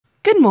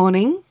Good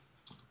morning.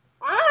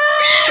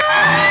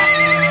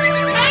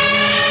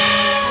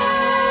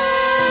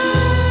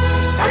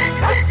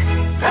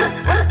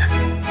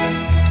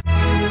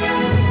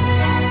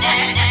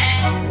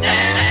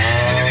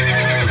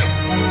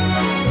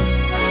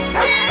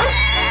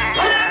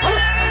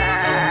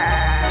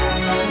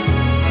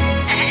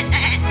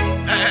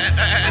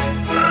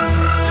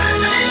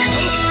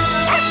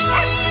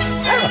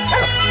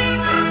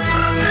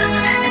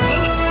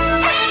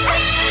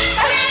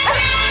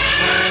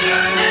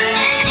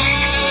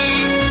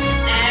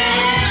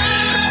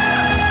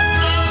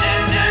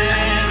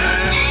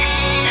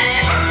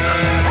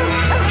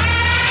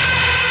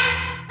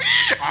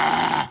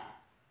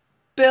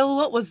 Bill,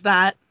 what was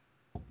that?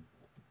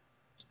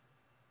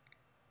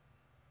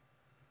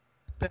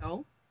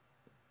 Bill?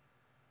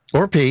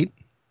 Or Pete.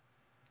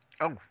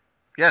 Oh,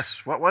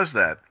 yes. What was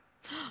that?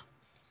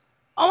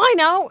 Oh, I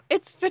know.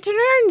 It's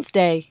Veterinarian's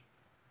Day.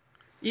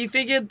 You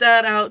figured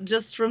that out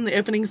just from the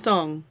opening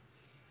song.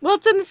 Well,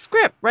 it's in the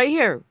script right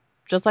here,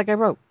 just like I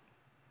wrote.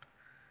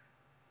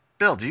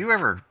 Bill, do you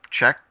ever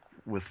check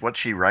with what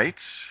she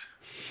writes?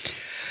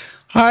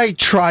 I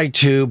try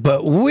to,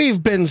 but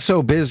we've been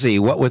so busy,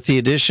 what with the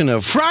addition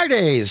of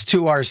Fridays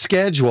to our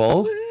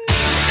schedule.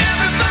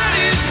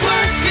 Everybody's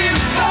working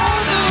for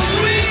the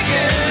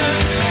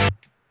weekend.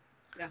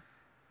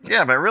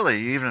 Yeah, but really,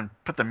 you even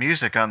put the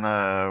music on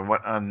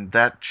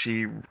that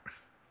she.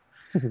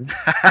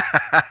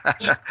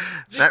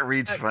 That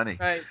reads funny.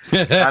 Right.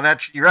 On that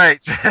she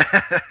writes.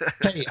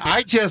 Hey,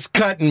 I just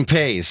cut and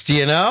paste,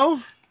 you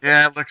know?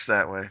 Yeah, it looks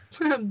that way.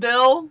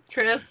 Bill,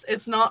 Chris,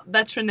 it's not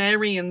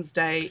Veterinarians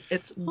Day.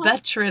 It's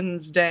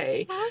Veterans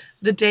Day.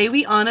 The day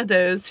we honor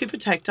those who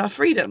protect our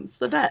freedoms,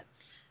 the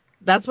vets.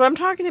 That's what I'm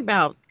talking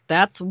about.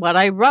 That's what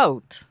I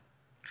wrote.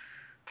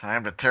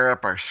 Time to tear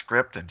up our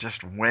script and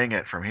just wing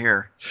it from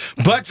here.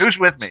 But Who's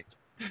with me?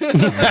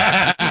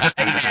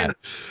 Amen.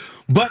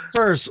 But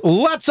first,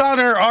 let's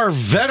honor our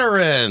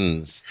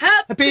veterans.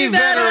 Happy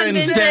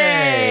Veterans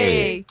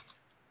Day.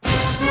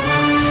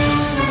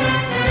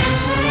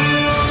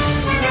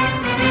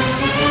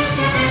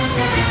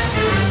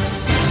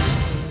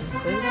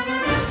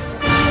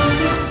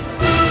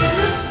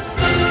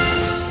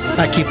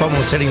 I keep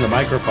almost hitting the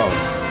microphone.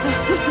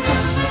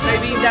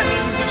 Maybe that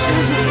means you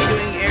shouldn't be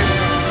doing air.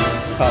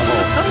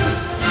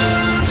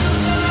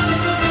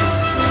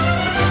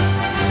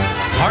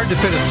 Hard to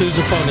fit a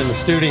sousaphone in the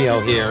studio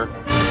here.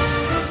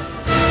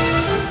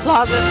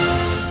 Closet.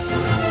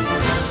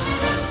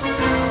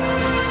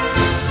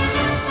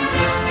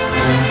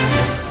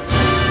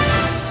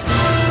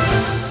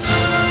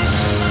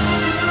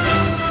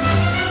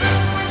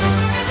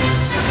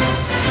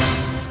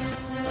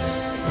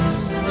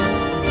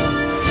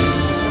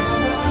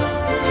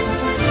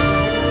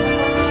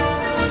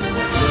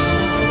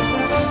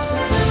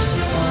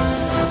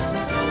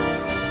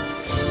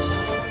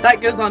 That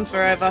goes on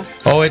forever.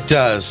 Oh, it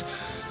does.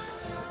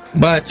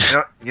 But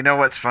You know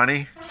what's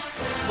funny?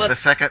 What? The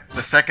second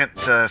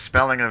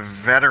spelling of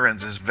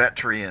veterans is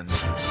vetrians.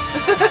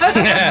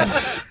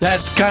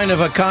 that's kind of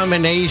a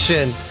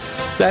combination.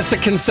 That's a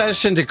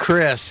concession to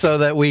Chris so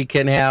that we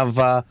can have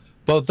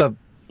both the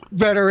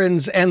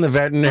veterans and the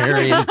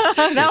veterinarian.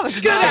 That was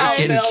good.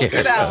 Taken Bill, care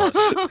good out.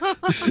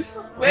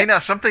 Hey, now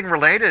something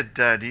related.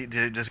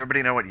 Does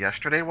everybody know what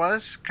yesterday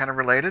was? Kind of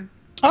related.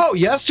 Oh,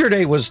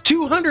 yesterday was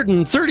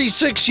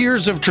 236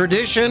 years of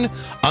tradition,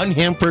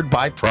 unhampered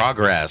by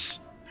progress.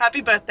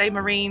 Happy birthday,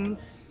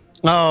 Marines.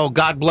 Oh,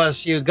 God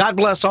bless you. God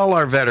bless all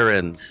our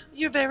veterans.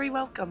 You're very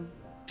welcome.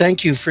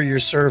 Thank you for your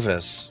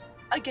service.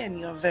 Again,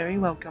 you're very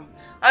welcome.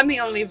 I'm the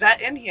only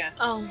vet in here.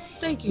 Oh,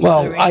 thank you.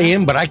 Well, Lorena. I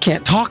am, but I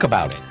can't talk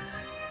about it.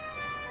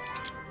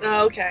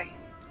 Oh, okay.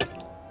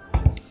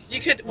 You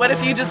could. What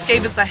if you just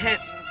gave us a hint?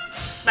 And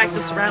smacked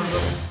us around a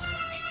little.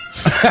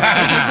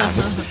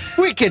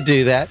 We could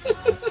do that.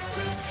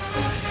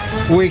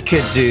 We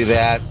could do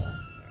that.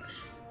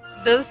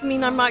 Does this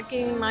mean I'm not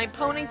getting my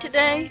pony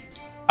today?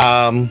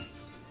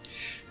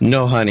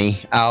 No, honey.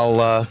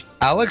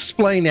 I'll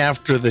explain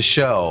after the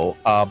show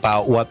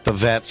about what the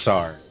vets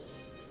are.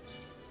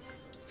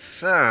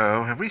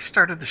 So, have we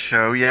started the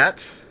show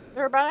yet?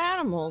 They're about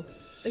animals.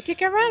 They take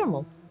care of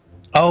animals.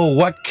 Oh,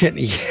 what can...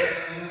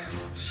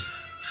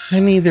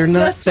 Honey, they're not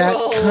Let's that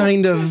roll.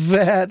 kind of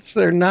vets.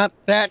 They're not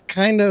that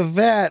kind of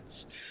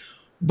vets.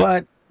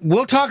 But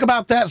we'll talk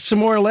about that some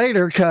more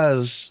later,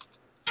 because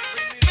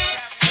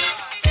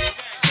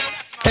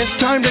it's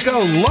time to go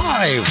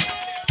live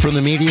from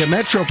the Media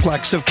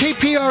Metroplex of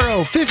KPRO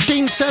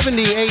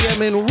 1570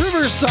 AM in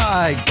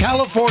Riverside,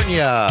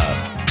 California.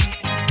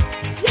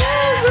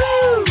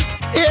 Woo!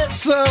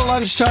 It's the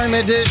lunchtime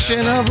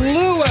edition of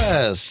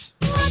Lewis.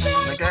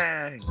 The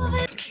gang.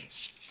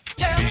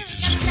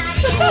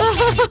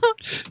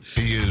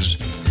 He is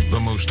the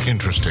most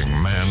interesting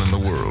man in the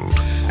world.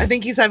 I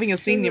think he's having a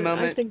senior I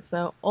moment. think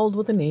so. Old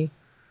with an E.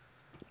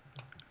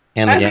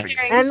 And the Okay.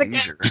 gang. And the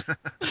Caesar.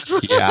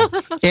 Yeah.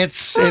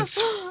 It's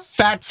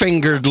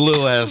fat-fingered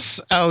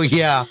Lewis. Oh,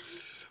 yeah.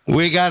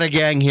 We got a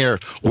gang here.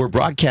 We're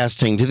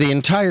broadcasting to the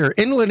entire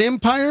Inland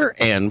Empire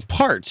and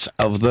parts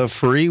of the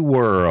free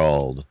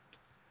world.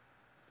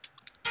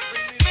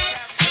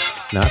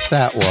 Not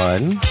that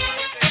one.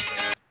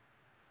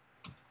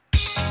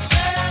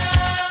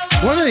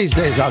 One of these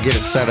days I'll get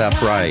it set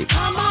up right.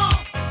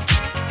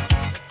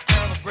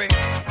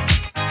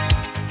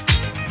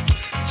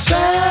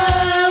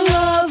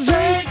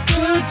 Celebrate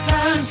good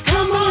times,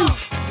 come on.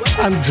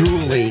 I'm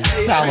drooling,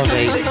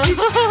 salivating.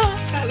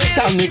 That's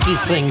how Nikki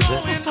sings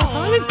it.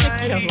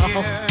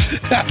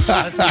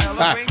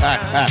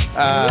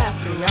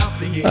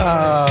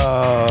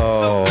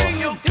 Oh,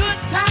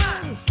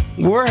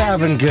 we're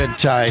having good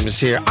times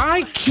here.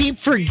 I keep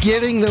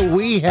forgetting that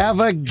we have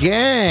a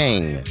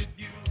gang.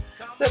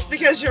 That's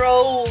because you're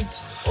old.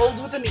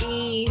 Old with an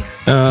E.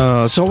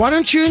 So why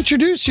don't you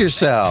introduce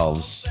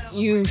yourselves?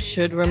 You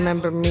should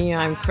remember me.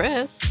 I'm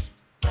Chris.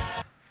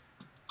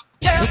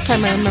 This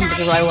time I remembered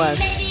who I was.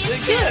 You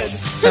should.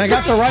 I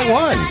got the right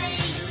one.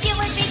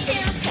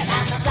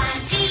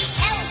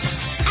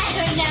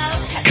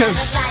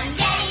 Because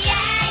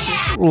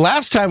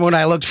last time when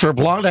I looked for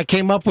blonde, I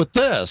came up with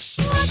this.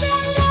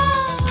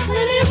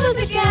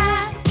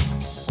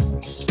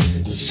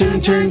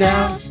 Soon turned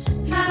out.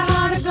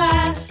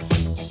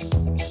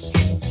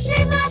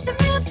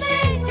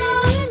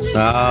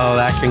 Oh,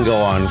 that can go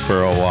on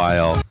for a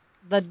while.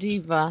 The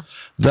diva.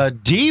 The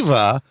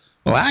diva?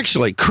 Well,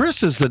 actually,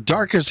 Chris is the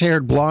darkest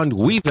haired blonde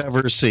we've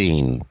ever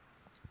seen.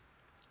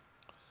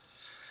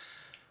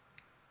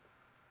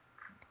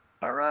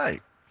 All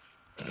right.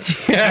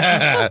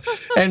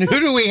 And who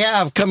do we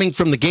have coming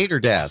from the Gator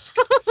desk?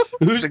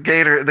 Who's The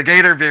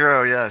Gator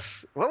Bureau,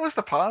 yes. What was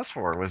the pause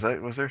for? Was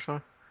there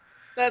some?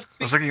 That's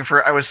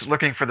I was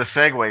looking for the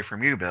segue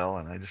from you, Bill,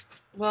 and I just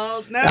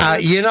well,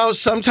 no.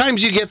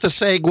 sometimes you get the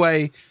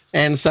segue,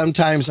 and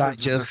sometimes I the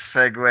just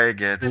segue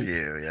gets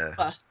you,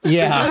 yeah.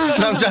 yeah.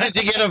 Sometimes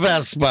you get a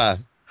Vespa.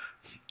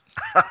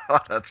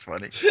 That's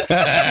funny.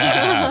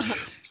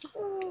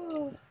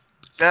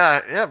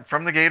 Yeah,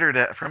 from the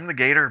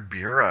Gator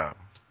Bureau.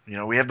 You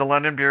know, we have the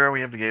London Bureau,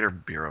 we have the Gator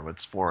Bureau.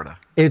 It's Florida.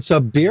 It's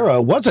a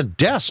bureau. What's a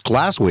desk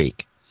last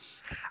week?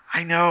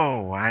 I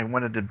know. I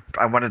wanted to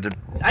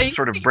I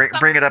sort of think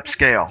bring it up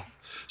scale.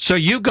 So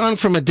you've gone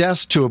from a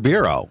desk to a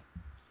bureau.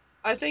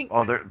 I think.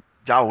 Oh,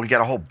 we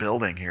got a whole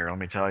building here. Let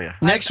me tell you.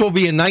 Next will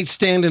be a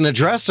nightstand and a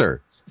dresser.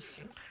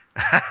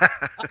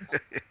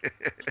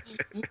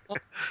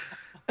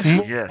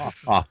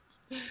 Yes.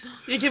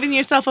 You're giving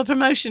yourself a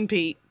promotion,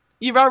 Pete.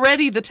 You're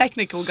already the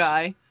technical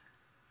guy.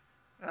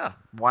 Yeah,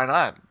 why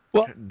not?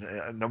 Well-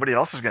 Nobody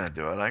else is going to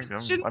do it.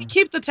 Shouldn't we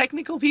keep the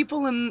technical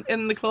people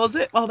in the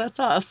closet? Well, that's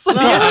us.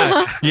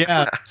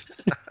 Yeah.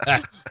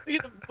 We're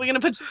gonna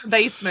put you in the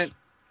basement.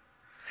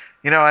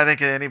 You know, I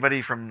think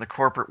anybody from the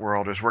corporate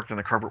world who's worked in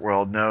the corporate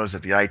world knows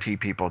that the IT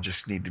people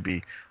just need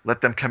to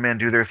let them come in,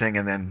 do their thing,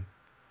 and then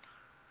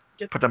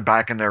put them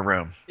back in their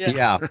room.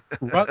 Yeah.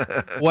 Run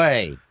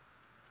away.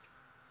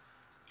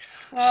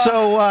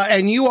 So,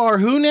 and you are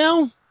who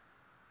now?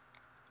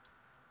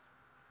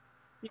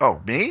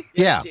 Oh, me?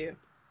 Yes, Yeah. you.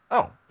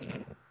 Oh,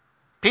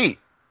 Pete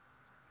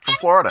from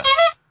Florida.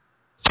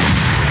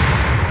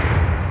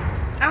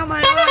 Ow,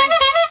 my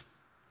eye.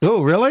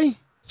 Oh, really?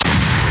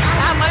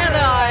 Ah, my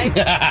other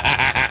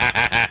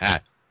eye.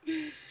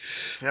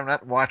 See, I'm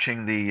not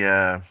watching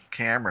the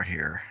camera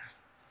here.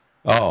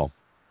 Oh.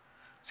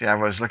 See, I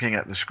was looking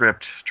at the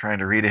script, trying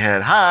to read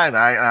ahead. Hi,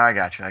 I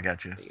got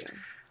you.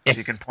 So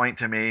you can point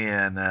to me,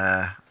 and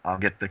I'll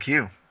get the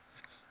cue.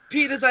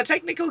 Pete is a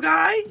technical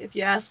guy. If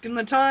you ask him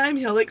the time,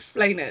 he'll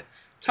explain it.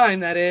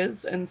 Time, that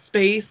is, and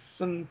space,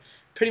 and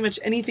pretty much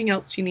anything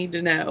else you need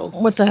to know.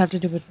 What's that have to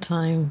do with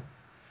time?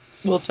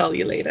 We'll tell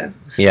you later.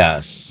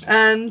 Yes.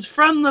 And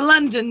from the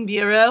London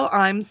Bureau,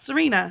 I'm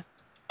Serena.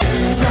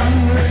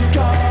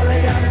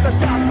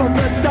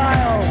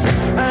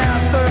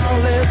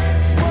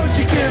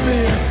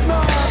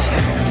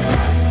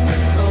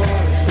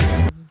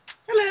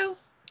 Hello.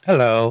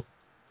 Hello.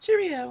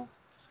 Cheerio.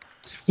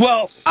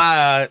 Well,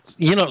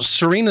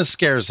 Serena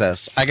scares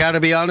us. I got to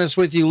be honest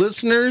with you,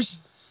 listeners.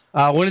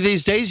 One of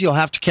these days, you'll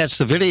have to catch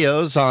the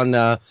videos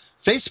on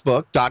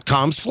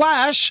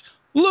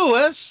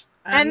Facebook.com/Lewis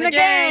And the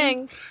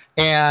gang.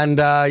 and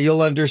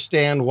you'll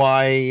understand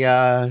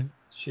why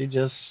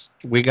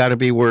we got to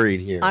be worried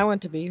here. I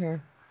want to be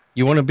her.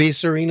 You want to be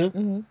Serena?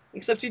 Mm-hmm.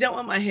 Except you don't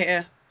want my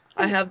hair.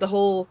 I have the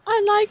whole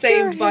I like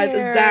Saved your by the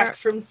hair. Zach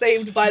from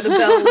Saved by the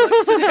Bell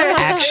look today.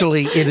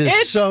 Actually, it is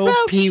It's so so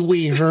Pee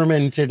Wee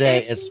Herman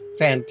today. It's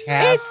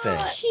fantastic.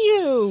 It's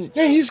cute.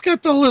 Yeah, he's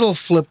got the little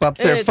flip up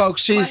there, It's-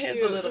 folks. My She's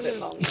hair's a little bit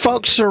long.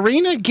 folks.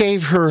 Serena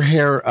gave her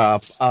hair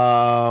up.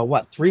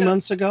 3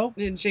 months ago?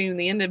 In June,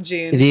 the end of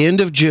June. The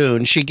end of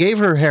June. She gave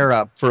her hair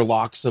up for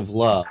Locks of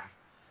Love.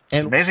 It's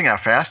And amazing how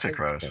fast it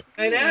grows.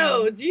 I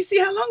know. Do you see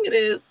how long it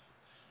is?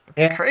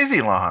 Yeah.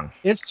 Crazy long.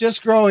 it's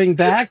just growing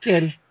back,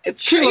 and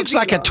It's She looks crazy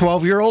like a long.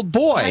 12-year-old I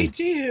boy.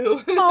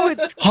 do. Oh,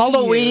 it's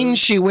Halloween, cute.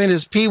 she went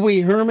as Pee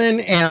Wee Herman,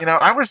 and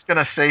I was going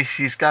to say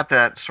she's got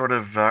that sort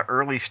of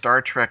early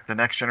Star Trek, The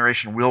Next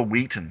Generation Will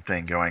Wheaton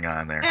thing going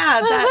on there. Yeah,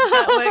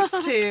 that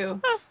works too.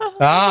 Of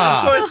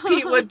ah, course,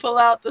 Pete would pull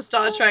out the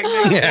Star Trek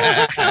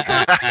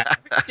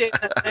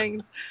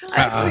things. I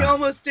actually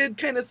almost did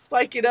kind of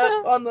spike it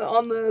up on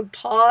the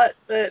pot,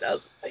 but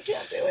I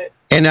can't do it.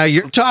 and now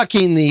you're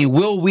talking the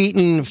Will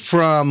Wheaton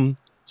from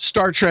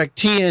Star Trek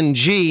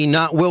TNG,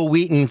 not Will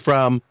Wheaton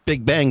from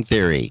Big Bang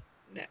Theory.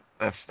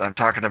 I'm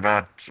talking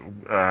about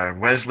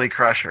Wesley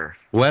Crusher.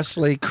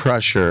 Wesley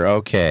Crusher.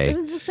 Okay.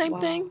 Isn't it the same Wow.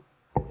 thing?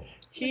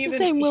 He It's the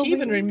same Will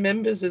even Wheaton.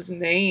 remembers his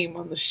name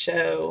on the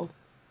show.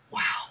 Wow.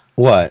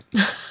 What?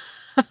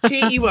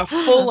 Pete, you are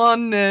full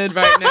on nerd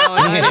right now.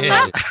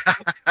 And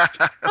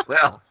I love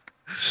Well,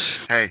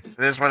 hey,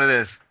 it is what it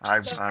is.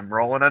 I'm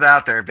rolling it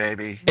out there,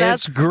 baby.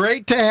 It's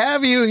great to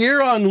have you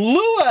here on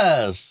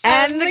Lewis.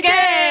 And the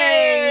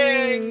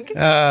gang.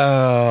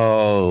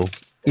 Oh,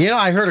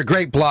 I heard a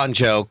great blonde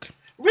joke.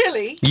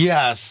 Really?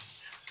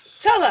 Yes.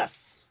 Tell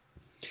us.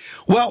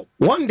 Well,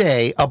 one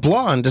day a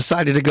blonde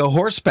decided to go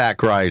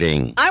horseback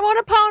riding. I want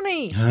a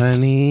pony.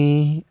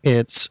 Honey,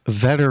 it's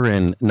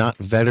veteran, not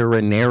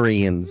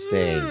veterinarian's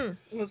day. Mm.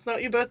 Well, it's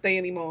not your birthday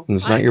anymore.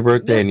 It's not your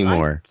birthday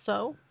anymore.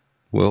 So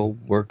We'll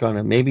work on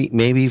it.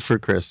 Maybe for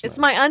Christmas. it's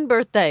my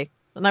unbirthday,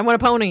 and I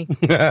want a pony.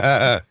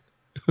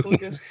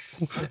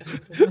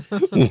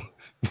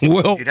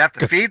 Well, You'd have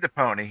to feed the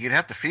pony. You'd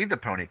have to feed the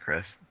pony,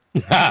 Chris.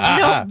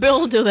 No,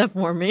 Bill will do that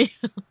for me.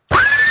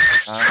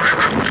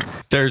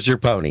 There's your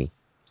pony.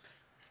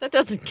 That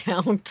doesn't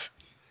count.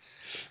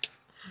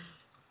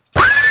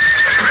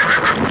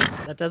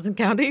 That doesn't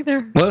count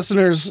either.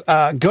 Listeners,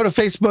 go to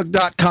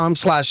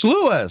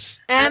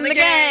facebook.com/Lewis And the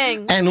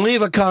gang. and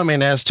leave a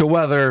comment as to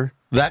whether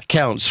that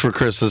counts for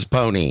Chris's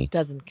pony.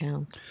 Doesn't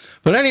count.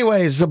 But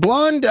anyways, the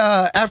blonde,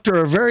 after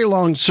a very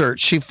long search,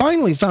 she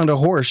finally found a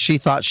horse she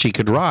thought she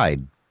could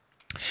ride.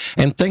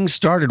 And things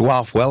started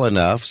off well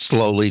enough,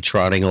 slowly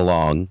trotting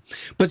along.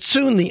 But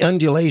soon the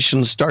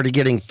undulations started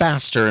getting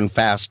faster and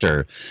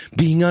faster.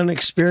 Being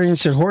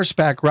unexperienced at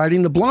horseback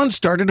riding, the blonde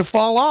started to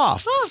fall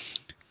off. Huh.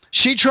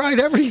 She tried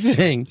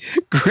everything,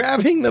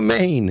 grabbing the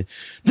mane.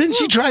 Then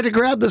she tried to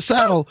grab the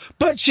saddle,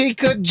 but she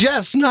could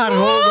just not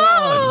hold on.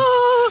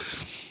 Oh,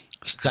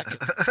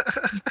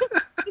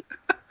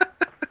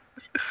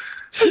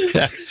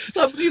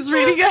 Somebody's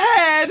reading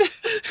ahead.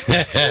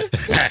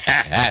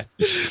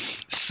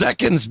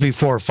 Seconds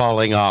before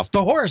falling off,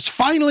 the horse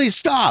finally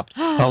stopped,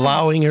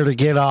 allowing her to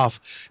get off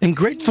and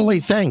gratefully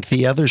thank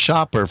the other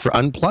shopper for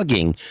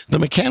unplugging the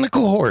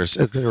mechanical horse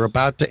as they were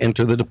about to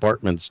enter the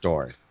department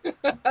store.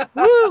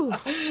 woo.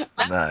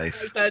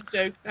 Nice. Like that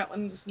joke. That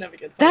one just never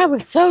gets That old.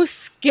 was so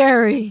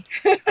scary.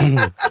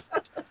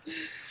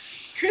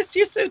 Chris,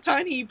 you're so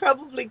tiny. You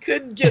probably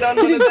could get on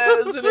one of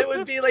those, and it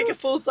would be like a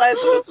full-size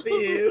horse for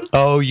you.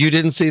 Oh, you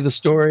didn't see the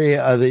story,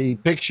 the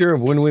picture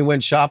of when we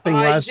went shopping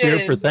I last year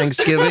did. for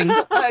Thanksgiving?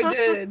 I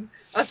did.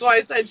 That's why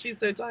I said she's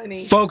so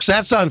tiny. Folks,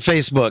 that's on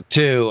Facebook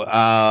too,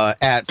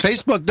 at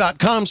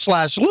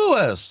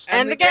facebook.com/Lewis.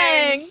 And the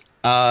gang.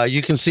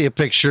 You can see a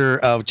picture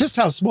of just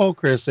how small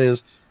Chris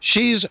is.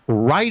 She's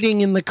riding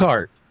in the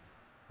cart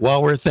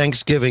while we're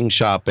Thanksgiving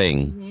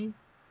shopping Mhm.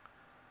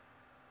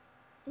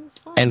 It was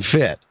fun. and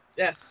fit,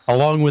 Yes.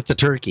 along with the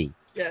turkey.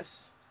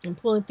 Yes. I'm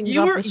pulling things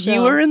You off were the shelf.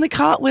 you were in the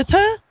cart with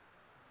her?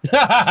 No,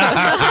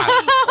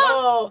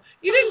 Oh,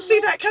 you didn't see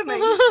that coming.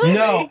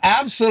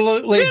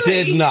 absolutely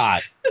Really? did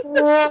not.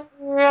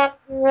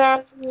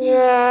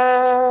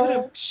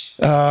 Ba-dum-tsh.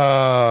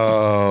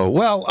 Oh,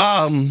 well,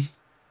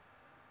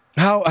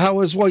 how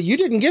was, well, you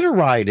didn't get a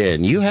ride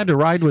in. You had to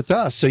ride with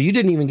us, so you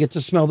didn't even get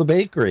to smell the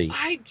bakery.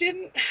 I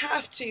didn't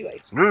have to.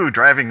 Ooh,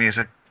 driving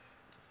music.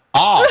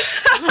 Oh.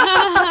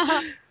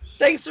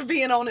 Thanks for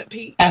being on it,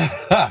 Pete.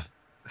 Oh,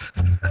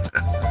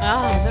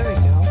 there we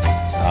go.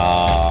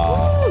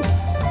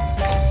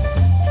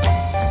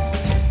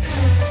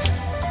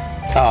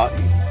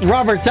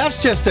 Robert, that's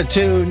just a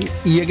tune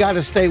you got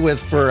to stay with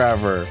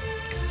forever.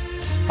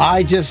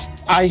 I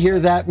hear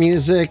that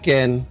music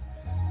and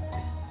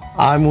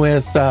I'm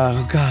with,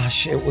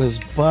 it was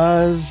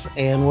Buzz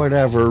and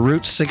whatever,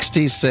 Route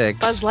 66.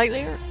 Buzz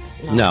Lightyear?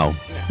 No,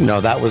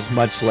 that was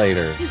much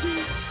later.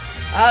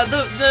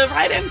 The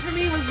ride-in for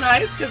me was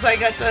nice because I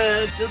got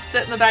to just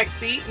sit in the back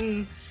seat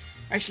and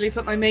actually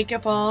put my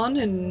makeup on,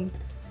 and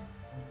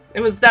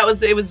it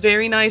was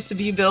very nice of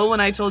you, Bill, when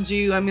I told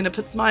you I'm gonna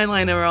put some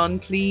eyeliner on.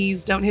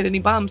 Please don't hit any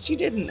bumps. You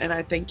didn't, and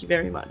I thank you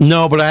very much.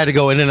 No, but I had to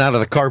go in and out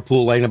of the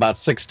carpool lane about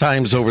 6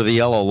 times over the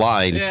yellow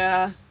line.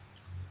 Yeah.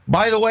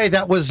 By the way,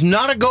 that was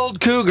not a gold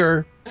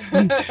Cougar.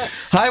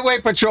 Highway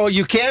Patrol,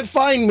 you can't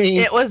find me.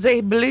 It was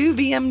a blue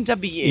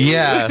BMW.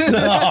 Yes.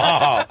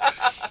 Oh.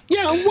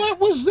 Yeah, what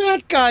was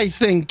that guy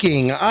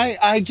thinking?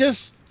 I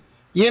just,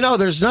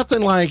 there's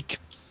nothing like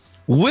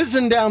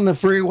whizzing down the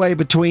freeway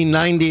between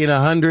 90 and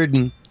 100,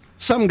 and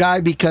some guy,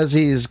 because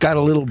he's got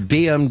a little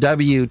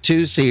BMW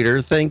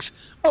two-seater, thinks,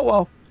 oh,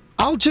 well,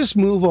 I'll just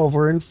move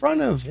over in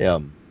front of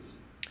him.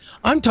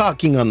 I'm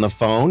talking on the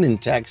phone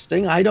and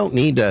texting. I don't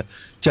need to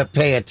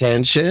pay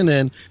attention,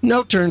 and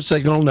no turn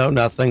signal, no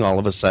nothing. All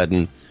of a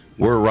sudden,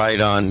 we're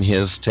right on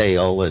his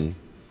tail, and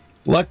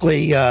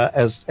luckily,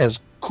 as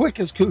quick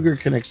as Cougar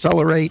can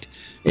accelerate,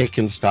 it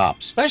can stop,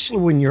 especially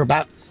when you're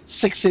about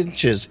 6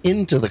 inches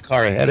into the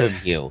car ahead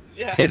of you.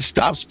 Yeah. It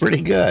stops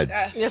pretty good.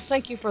 Yes,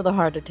 thank you for the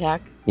heart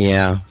attack.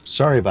 Yeah,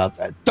 sorry about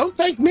that. Don't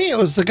thank me. It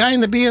was the guy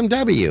in the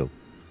BMW.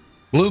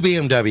 Blue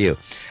BMW.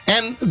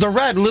 And the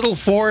red little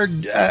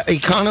Ford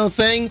Econo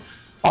thing,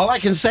 all I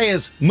can say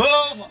is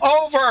move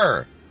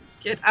over.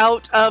 Get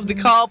out of the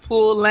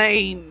carpool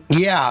lane.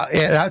 Yeah,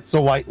 that's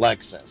the white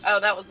Lexus. Oh,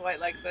 that was the white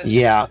Lexus.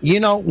 Yeah,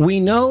 we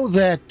know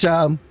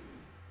that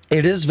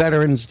it is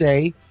Veterans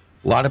Day.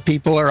 A lot of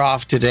people are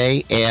off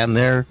today, and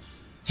they're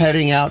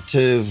heading out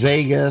to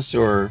Vegas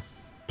or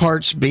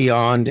parts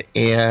beyond,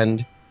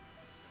 and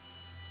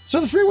so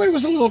the freeway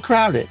was a little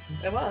crowded.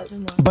 It was.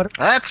 But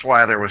That's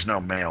why there was no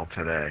mail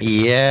today.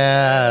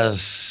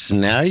 yes,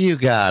 now you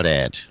got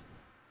it.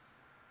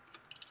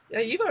 Yeah,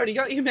 you've already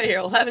got your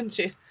mail, haven't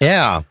you?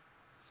 Yeah.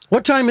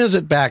 What time is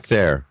it back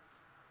there?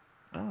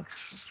 Well,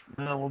 it's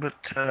a little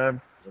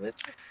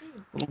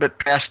bit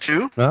past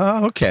 2.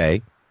 Oh,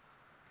 okay.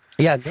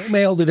 Yeah, no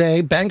mail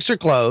today. Banks are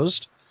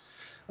closed.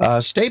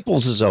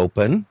 Staples is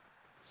open.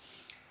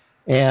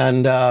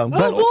 And Oh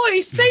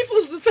boy,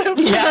 Staples is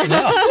open. Yeah, I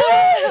know.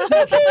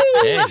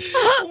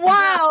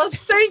 Wow,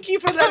 thank you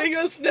for letting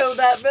us know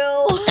that,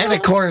 Bill. And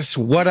of course,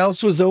 what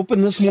else was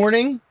open this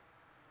morning?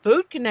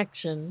 Food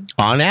Connection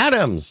On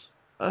Adams.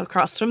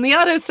 Across from the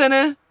Auto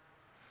Center.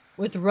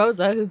 with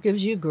Rosa, who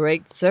gives you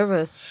great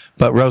service.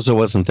 But Rosa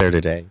wasn't there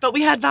today. But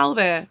we had Val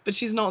there, but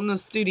she's not in the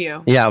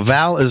studio. Yeah,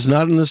 Val is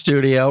not in the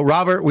studio.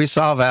 Robert, we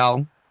saw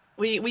Val.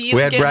 We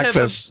either had get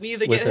breakfast Her for, we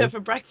either with get her her. for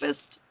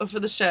breakfast or for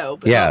the show.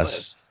 But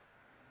Yes.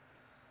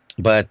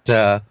 But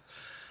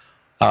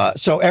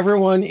so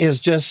everyone is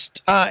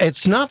just,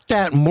 it's not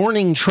that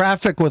morning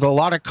traffic with a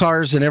lot of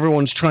cars and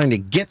everyone's trying to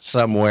get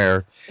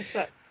somewhere.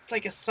 It's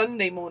like a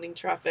Sunday morning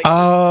traffic.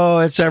 Oh,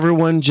 it's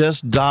everyone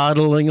just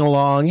dawdling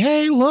along.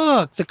 Hey,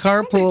 look, the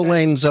carpool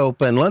lane's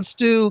open. Let's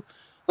do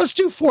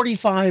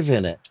 45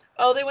 in it.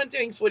 Oh, they weren't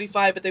doing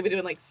 45, but they were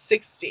doing like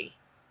 60,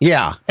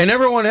 Yeah, and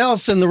everyone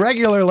else in the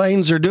regular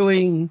lanes are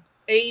doing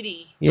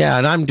 80. Yeah,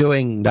 and I'm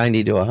doing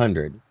 90 to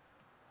 100.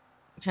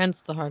 Hence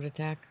the heart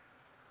attack.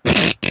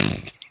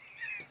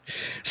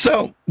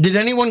 So, did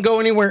anyone go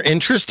anywhere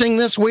interesting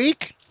this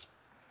week?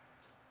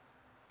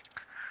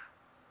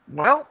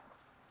 Well,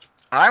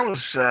 I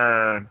was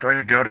going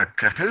to go to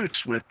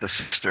Cahoots with the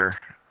sister,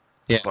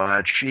 Yeah.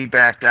 but she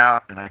backed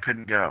out and I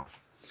couldn't go.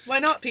 Why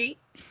not, Pete?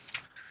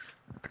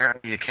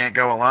 Apparently, you can't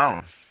go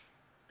alone.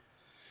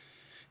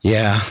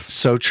 Yeah,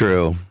 so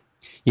true.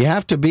 You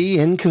have to be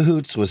in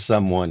cahoots with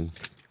someone.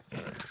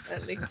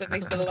 At least it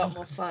makes it a lot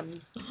more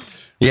fun.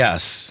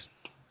 Yes.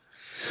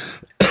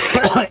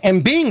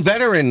 And being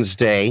Veterans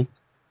Day,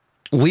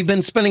 we've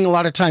been spending a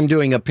lot of time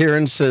doing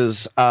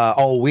appearances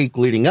all week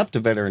leading up to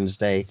Veterans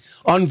Day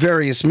on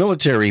various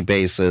military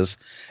bases,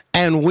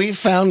 and we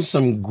found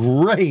some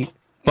great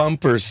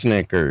bumper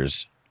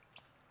Snickers.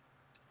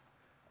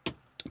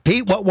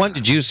 Pete, what one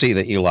did you see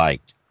that you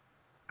liked?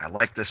 I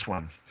like this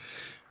one.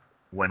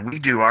 When we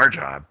do our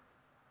job,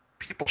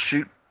 people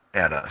shoot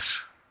at us.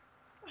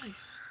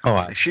 Nice.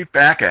 Oh, They shoot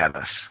back at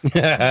us.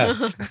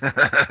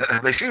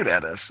 They shoot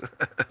at us.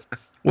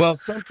 well,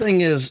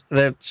 something is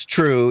that's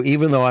true.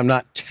 Even though I'm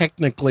not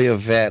technically a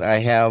vet, I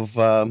have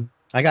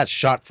I got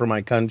shot for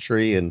my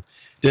country and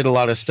did a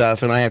lot of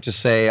stuff, and I have to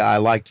say I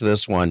liked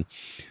this one.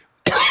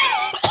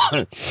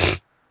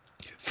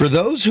 For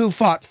those who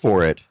fought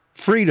for it,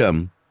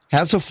 freedom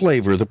has a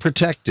flavor the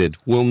protected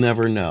will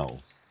never know.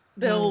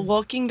 Bill,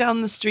 walking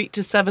down the street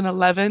to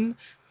 7-Eleven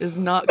does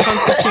not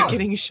constitute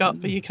getting shot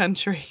for your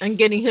country. And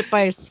getting hit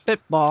by a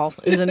spitball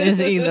isn't it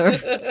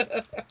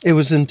either. It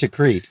was in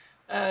Tikrit.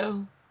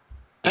 Oh.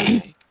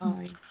 Okay,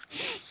 fine.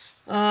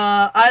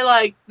 I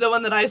like the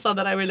one that I saw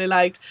that I really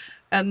liked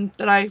and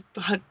that I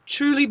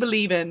truly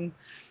believe in.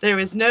 There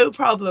is no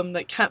problem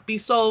that can't be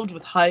solved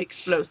with high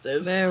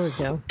explosives. There we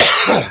go.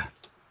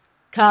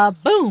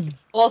 Kaboom!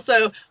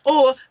 Also,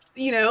 or,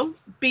 you know,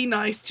 be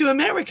nice to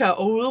America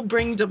or we'll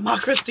bring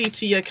democracy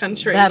to your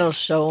country. That'll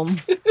show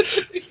them.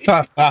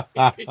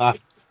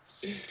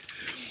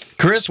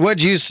 Chris,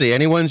 what'd you see?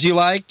 Any ones you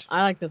liked?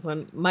 I like this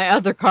one. My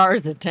other car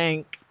is a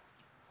tank.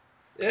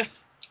 Yeah.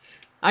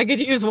 I could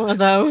use one of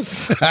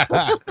those.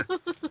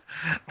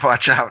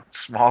 Watch out,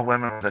 small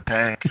women with a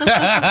tank.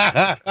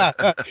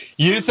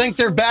 You think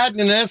they're bad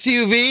in an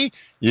SUV?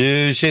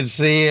 You should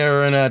see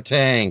her in a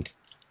tank.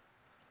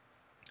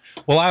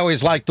 Well, I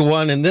always like the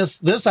one, and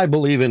this I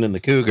believe in the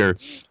Cougar.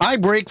 I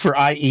brake for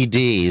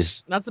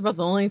IEDs. That's about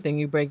the only thing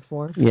you break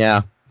for.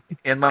 Yeah.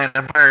 Inline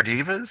Empire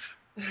Divas?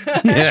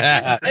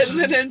 Yeah. And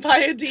then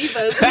Empire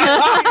Divas.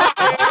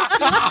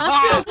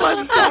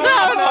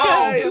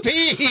 Oh,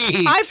 Pete!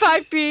 High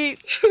five, Pete.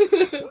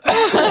 Video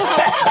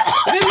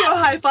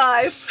high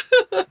five.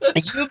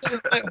 You've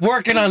been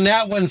working on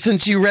that one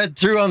since you read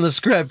through on the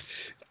script.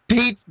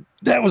 Pete,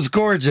 that was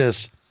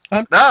gorgeous.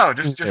 No,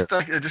 just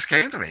like it just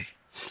came to me.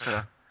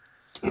 So,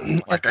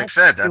 like I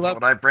said, that's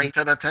what I bring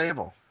to the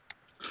table.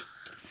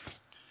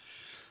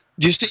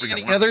 Do you see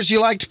any others you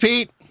liked,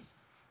 Pete?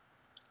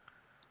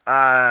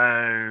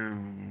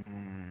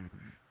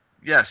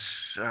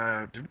 Yes.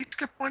 Did we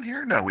skip one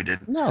here? No, we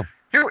didn't. No.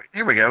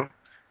 Here we go.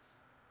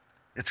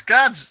 It's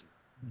God's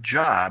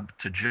job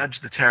to judge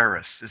the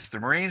terrorists. It's the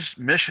Marines'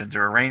 mission to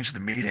arrange the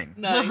meeting.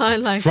 Nice. I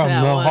like From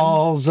that the one.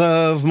 halls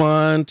of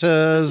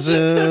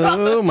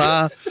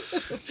Montezuma.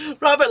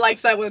 Robert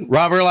likes that one.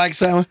 Robert likes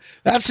that one.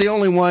 That's the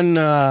only one.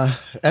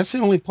 That's the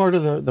only part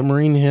of the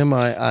Marine hymn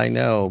I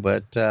know.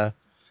 But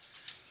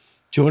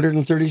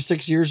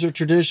 236 years of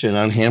tradition,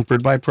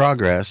 unhampered by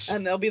progress.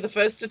 And they'll be the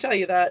first to tell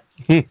you that.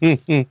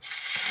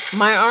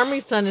 My Army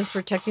son is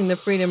protecting the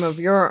freedom of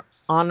your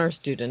honor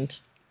student.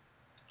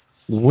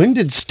 When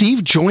did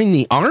Steve join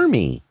the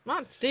Army?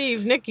 Not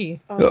Steve, Nikki.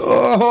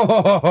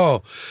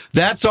 Oh,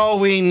 that's all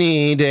we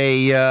need.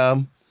 A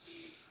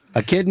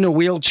kid in a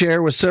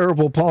wheelchair with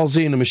cerebral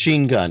palsy and a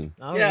machine gun.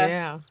 Oh, Yeah.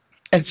 yeah.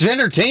 It's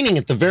entertaining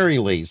at the very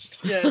least.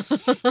 Yes.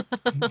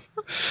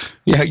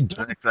 Yeah,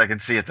 I can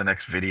see it the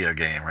next video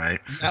game, right?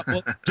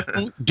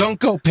 don't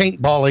go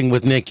paintballing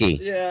with Nikki.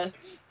 Yeah.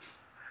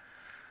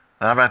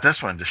 How about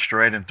this one?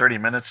 Destroyed in 30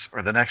 minutes,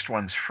 or the next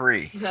one's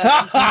free.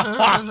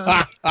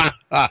 How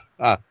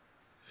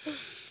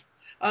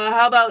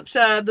about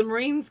the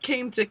Marines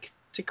came to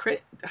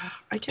Crete?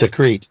 I can't. To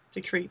Crete.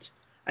 To Crete.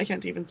 I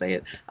can't even say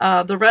it.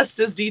 The rest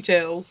is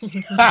details.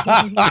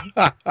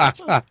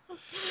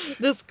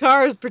 This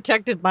car is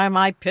protected by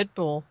my pit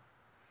bull.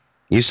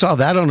 You saw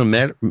that on a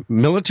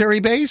military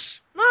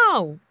base?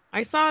 No,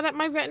 I saw it at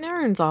my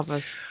veterinarian's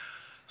office.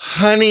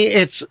 Honey,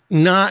 it's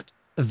not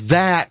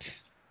that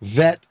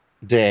vet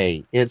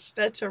day. It's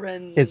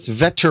Veterans. It's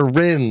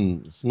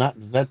veterans, not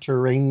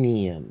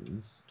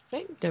veteranians.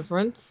 Same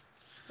difference.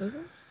 Is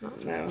it?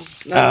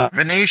 No.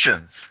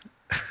 Venetians.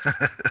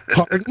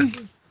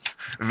 Pardon?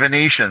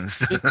 Venetians.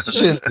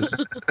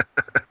 Venetians.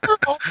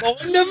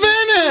 Going to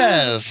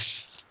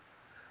Venice.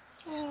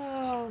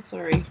 Oh,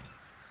 sorry.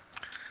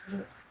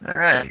 All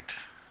right.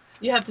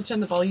 You have to turn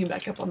the volume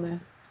back up on there.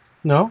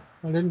 No,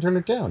 I didn't turn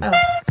it down. Oh.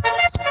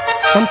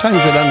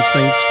 Sometimes it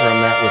unsyncs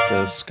from that with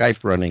the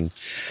Skype running.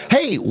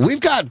 Hey, we've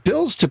got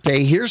bills to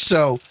pay here,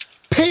 so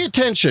pay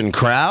attention,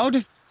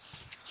 crowd.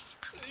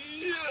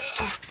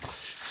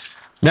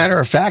 Matter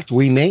of fact,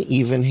 we may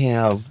even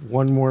have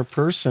one more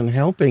person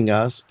helping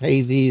us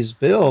pay these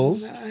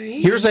bills.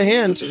 Nice. Here's a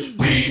hint.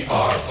 We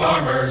are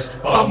farmers.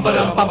 Bum,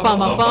 ba-dum, bum, bum,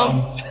 bum,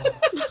 bum.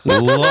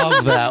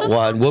 Love that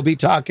one. We'll be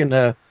talking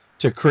to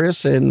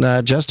Chris in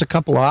just a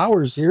couple of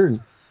hours here and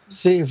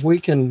see if we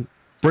can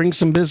bring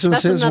some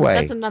business his way.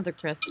 That's another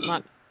Chris,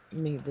 not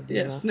me.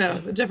 Yes, no,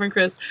 a different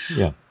Chris.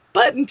 Yeah.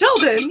 But until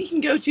then, you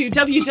can go to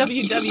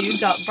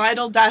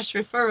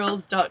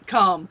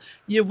www.bridal-referrals.com,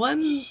 your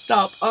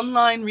one-stop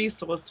online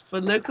resource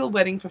for local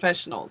wedding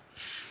professionals.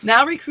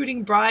 Now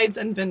recruiting brides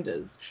and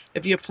vendors.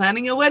 If you're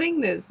planning a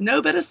wedding, there's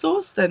no better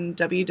source than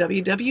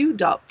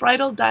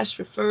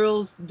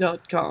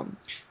www.bridal-referrals.com.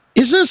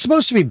 Isn't it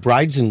supposed to be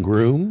brides and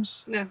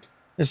grooms? No.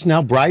 It's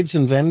now brides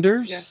and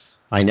vendors? Yes.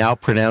 I now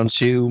pronounce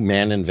you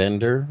man and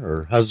vendor,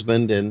 or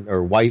husband and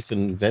or wife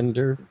and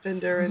vendor.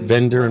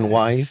 Vendor and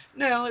wife.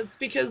 No, it's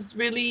because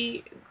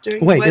really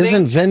during Wait, wedding,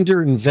 isn't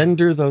vendor and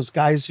vendor those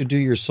guys who do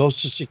your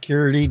Social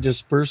Security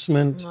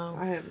disbursement? No.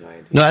 I have no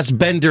idea. No, that's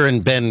Bender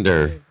and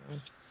Bender.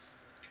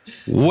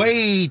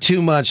 Way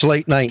too much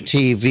late night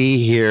TV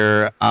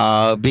here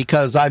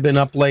because I've been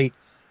up late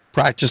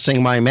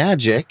practicing my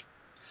magic.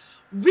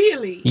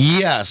 Really?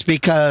 Yes,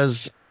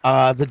 because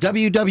the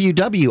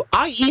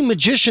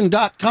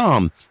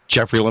www.iemagician.com,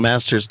 Jeffrey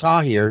Lemasters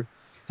Taw here,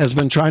 has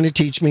been trying to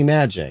teach me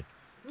magic.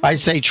 I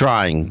say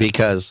trying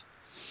because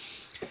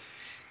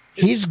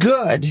he's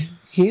good.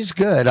 He's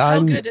good.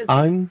 How good is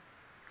he?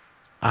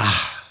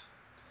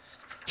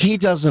 He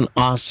does an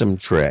awesome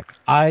trick.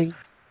 I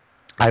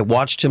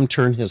watched him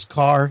turn his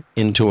car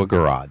into a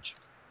garage.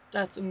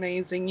 That's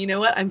amazing. You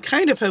know what? I'm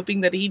kind of hoping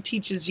that he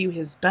teaches you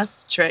his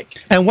best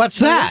trick. And what's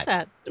What that? is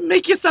that?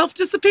 Make yourself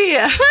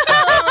disappear.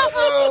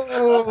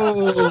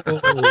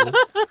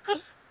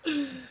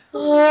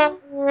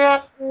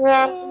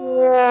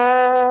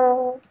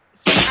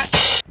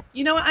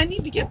 You know what? I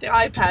need to get the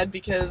iPad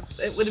because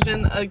it would have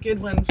been a good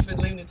one for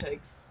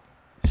lunatics.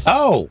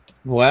 Oh,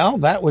 well,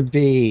 that would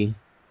be...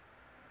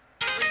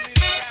 No,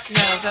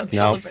 that's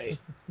No. Celebrate.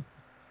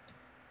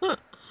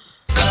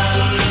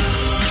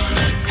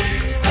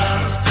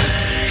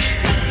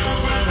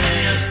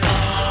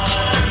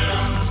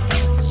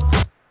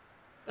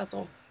 That's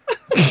all.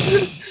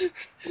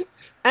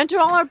 And to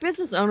all our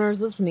business owners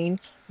listening,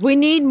 we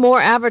need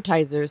more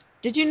advertisers.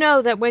 Did you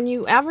know that when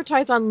you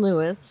advertise on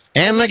Lewis,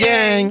 And the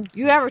gang.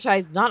 you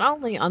advertise not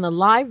only on the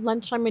live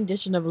lunchtime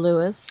edition of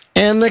Lewis,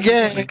 And the The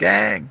gang.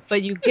 gang.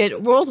 but you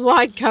get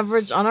worldwide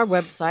coverage on our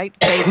website,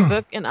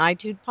 Facebook, and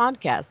iTunes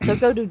podcasts. So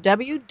go to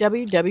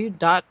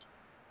www.lewis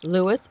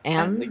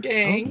And the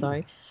gang.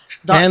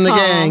 And the .com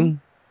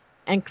gang.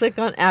 and click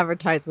on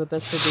advertise with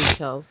us for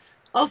details.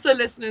 Also,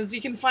 listeners, you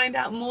can find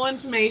out more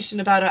information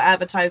about our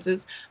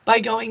advertisers by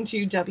going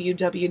to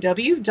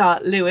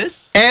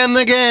www.lewis.com And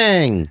the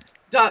gang.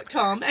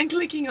 and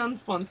clicking on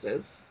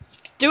sponsors.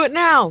 Do it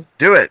now.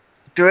 Do it.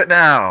 Do it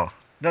now.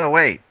 No,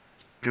 wait.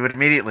 Do it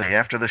immediately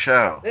after the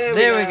show.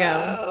 There we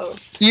go.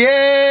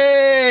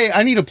 Yay!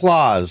 I need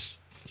applause.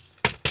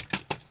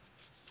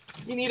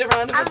 You need a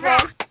round of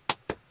applause?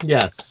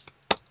 Yes.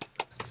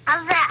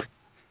 I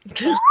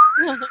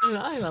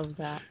love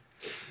that.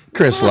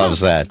 Chris loves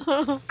that.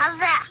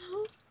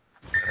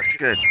 That's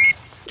good.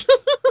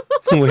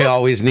 We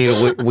always need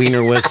a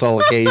wiener whistle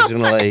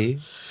occasionally.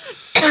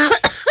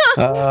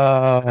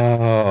 Oh,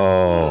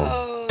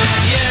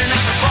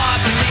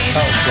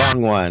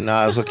 wrong one. No,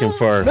 I was looking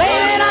for. Blame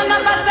it on the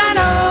bossa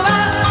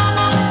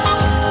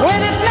nova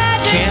with its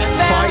magic Can't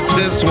spell. fight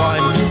this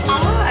one.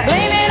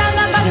 Blame it on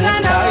the bossa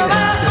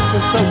nova This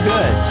is so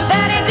good.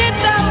 that it did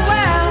so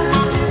well.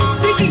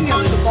 Speaking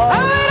of the Oh, ball,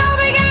 it all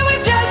began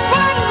with just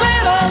one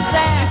little did you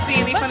dance. see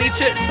any funny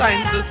church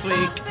signs this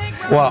week?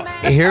 Well,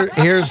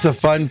 here's the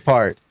fun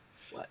part.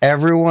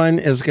 Everyone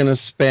is going to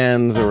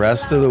spend the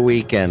rest of the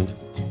weekend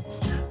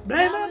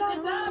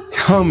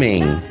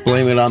humming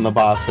 "Blame It on the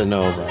Bossa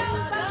Nova."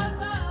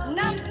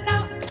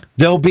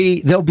 They'll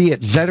be at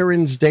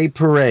Veterans Day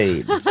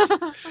parades.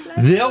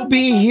 They'll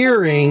be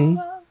hearing,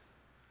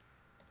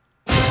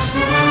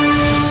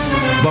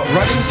 but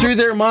running through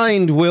their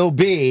mind will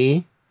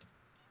be.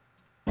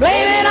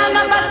 Blame it on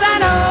the bossa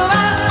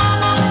nova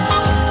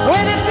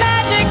with its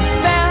magic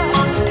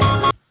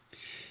spell.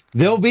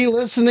 They'll be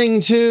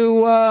listening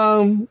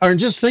to, or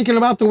just thinking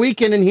about the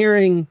weekend and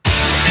hearing.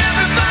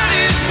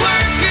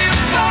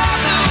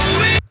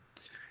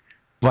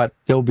 But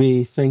they'll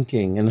be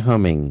thinking and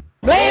humming.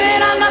 Blame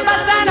it on the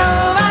bossa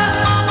nova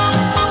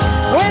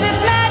with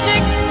its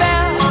magic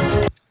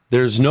spell.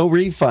 There's no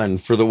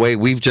refund for the way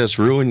we've just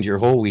ruined your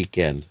whole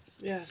weekend.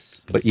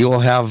 Yes. But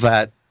you'll have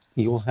that.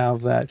 You'll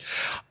have that.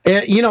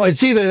 You know,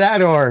 it's either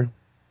that or.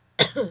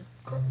 My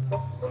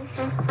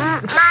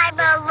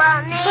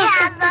baloney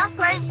has a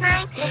first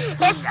name.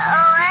 It's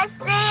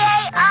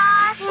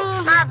O-S-C-A-R.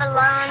 My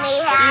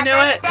baloney has You know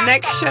what?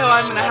 Next show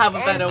I'm going to have a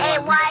better one.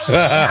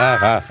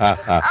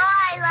 Oh,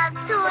 I love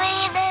to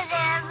eat it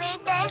every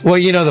day. Well,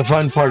 you know, the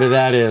fun part of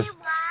that is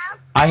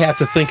I have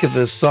to think of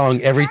this song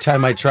every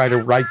time I try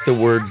to write the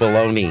word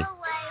baloney.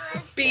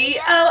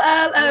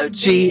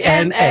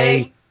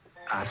 B-O-L-O-G-N-A.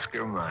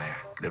 Oscar Mayer,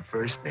 the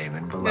first name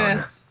in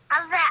Bologna. Yes.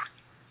 How's that?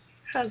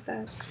 How's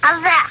that?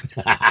 How's that?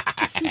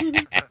 Speaking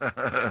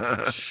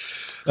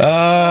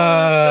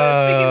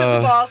of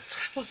the boss,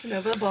 bossa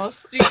nova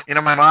boss, You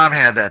know, my mom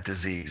had that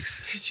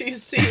disease. did you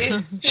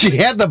see? She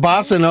had the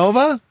bossa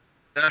nova?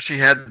 No, she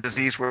had the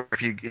disease where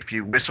if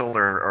you whistled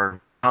or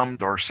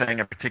hummed or sang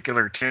a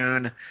particular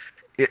tune,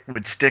 it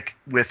would stick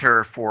with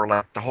her for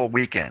like the whole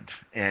weekend,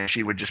 and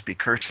she would just be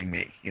cursing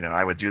me. You know,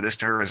 I would do this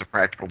to her as a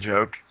practical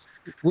joke.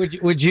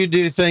 Would you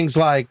do things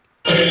like?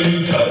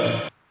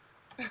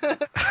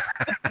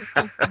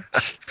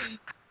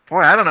 Boy,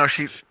 I don't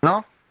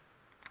know.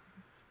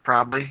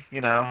 Probably.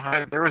 You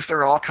know, there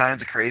were all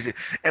kinds of crazy,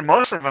 and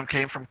most of them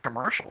came from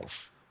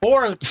commercials.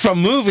 Or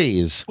from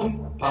movies.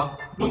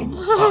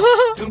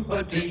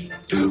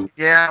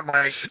 Yeah,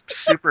 my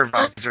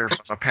supervisor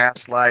from a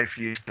past life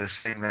used to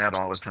sing that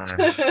all the time.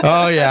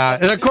 Oh, yeah.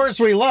 And of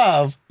course we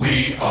love.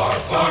 We are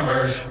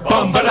farmers.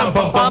 Bum, ba-dum,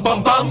 bum, bum,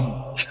 bum,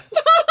 bum.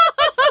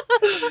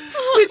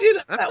 We do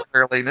that. That's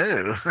fairly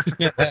new.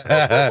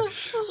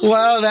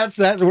 Well, that's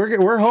that.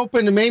 We're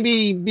hoping to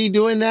maybe be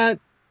doing that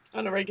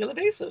On a regular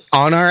basis.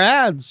 on our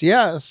ads.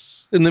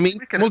 Yes. In the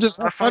meantime, we'll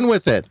just have fun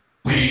with it.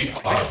 We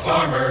are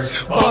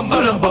farmers. Bum,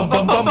 ba-dum, bum,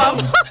 bum, bum,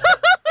 bum.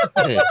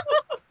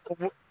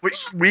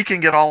 we can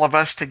get all of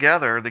us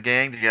together, the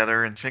gang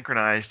together, and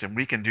synchronized, and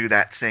we can do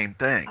that same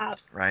thing.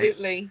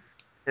 Absolutely.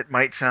 It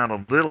might sound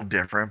a little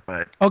different,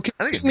 but Okay.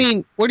 I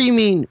think What do you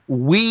mean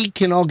we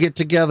can all get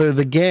together,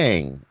 the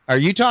gang? Are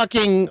you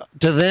talking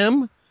to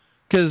them?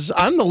 Because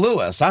I'm the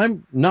Lewis.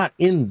 I'm not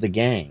in the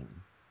gang.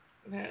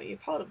 No, you're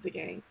part of the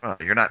gang. well,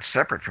 you're not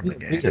separate from the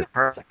gang. Leader. You're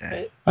part of the gang.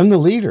 Separate. I'm the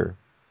leader.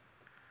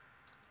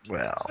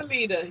 Well, It's for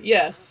leader,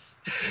 yes.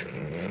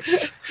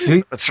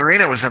 but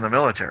Serena was in the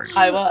military.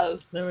 I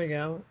was. There we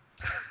go.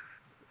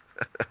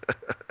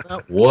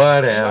 Oh,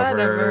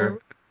 Whatever.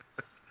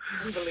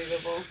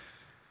 Unbelievable.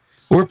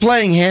 We're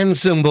playing hand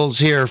cymbals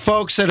here.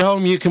 Folks at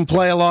home, you can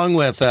play along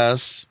with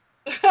us.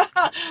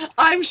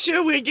 I'm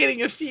sure we're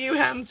getting a few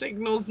hand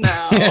signals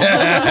now.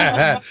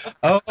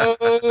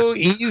 Oh,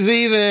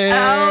 easy there.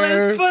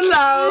 Alice for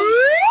love.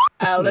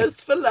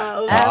 Alice for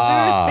love. As we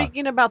Ah. were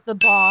speaking about the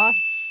boss.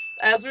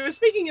 As we were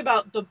speaking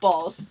about the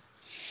boss.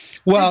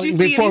 Well, Did you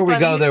see before any we go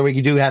funny- there,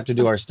 we do have to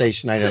do our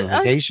station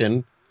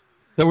identification.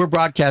 That we're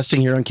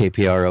broadcasting here on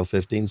KPRO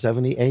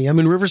 1570 AM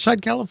in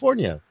Riverside,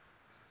 California.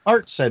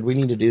 Art said we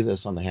need to do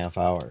this on the half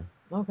hour,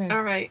 Okay.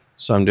 All right.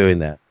 so I'm doing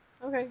that.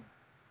 Okay.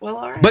 Well,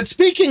 all right. But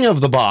speaking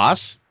of the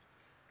boss,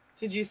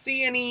 Did you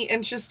see any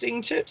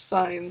interesting church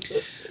signs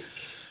this week?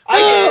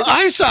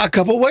 I saw a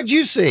couple. What'd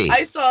you see?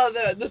 I saw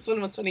this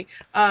one was funny.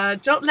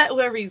 Don't let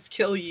worries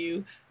kill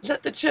you.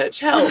 Let the church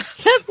help.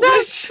 That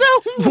sounds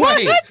so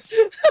Wait.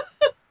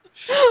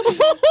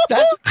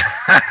 That's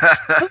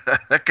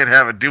That could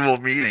have a dual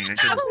meaning. It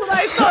That's could- what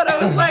I thought.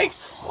 I was like,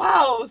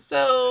 wow.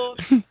 So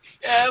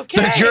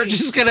okay. the church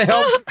is going to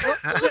help.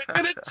 They're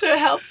gonna to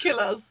help kill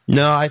us.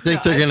 No, I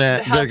think No, they're gonna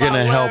to help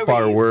our help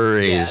our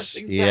worries.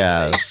 worries.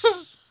 Yes, exactly.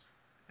 Yes.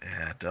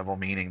 Yeah, double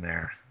meaning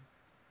there.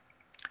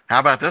 How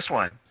about this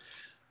one?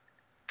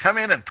 Come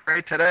in and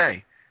pray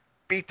today.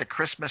 Beat the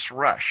Christmas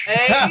rush.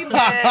 Amen.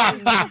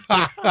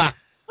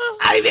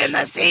 I'm in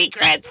the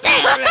Secret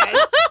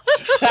Service.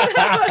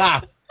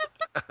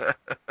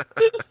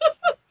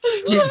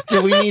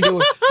 Do we need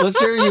to? Let's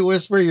hear you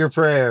whisper your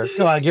prayer.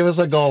 Come on, give us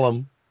a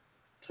golem.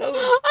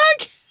 I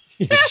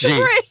can't She-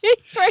 breathe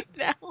right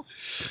now.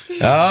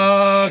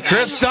 Oh,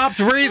 Chris stopped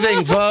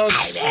breathing,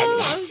 folks. I'm in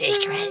the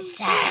Secret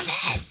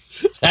Service.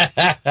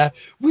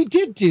 We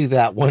did do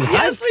that one.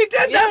 Yes, we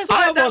did. Yes, That's I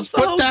why almost that's the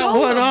put whole that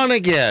one Gollum. on I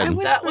again.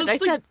 whispered. I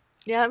the- said,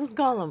 yeah, it was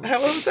Gollum.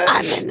 How was that?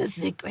 I'm in the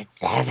Secret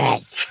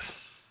Service.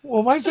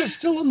 Well, why is that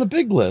still on the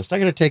big list? I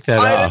got to take that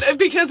I off. don't-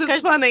 because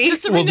it's funny.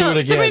 We'll do it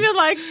again. Serena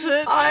likes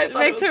it. I It thought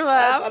makes it her was, I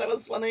laugh. thought it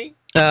was funny.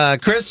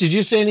 Chris, did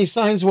you see any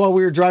signs while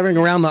we were driving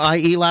around the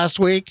IE last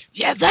week?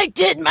 Yes, I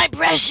did, my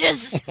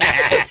precious.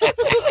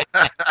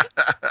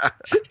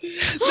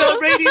 No,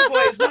 radio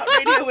voice, not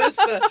radio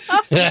whisper.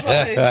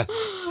 Right.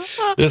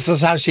 This is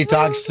how she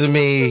talks to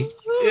me.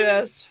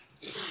 Yes.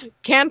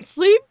 Can't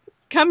sleep?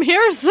 Come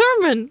hear a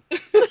sermon.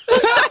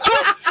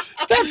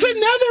 That's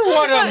another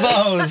one of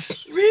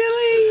those.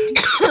 Really?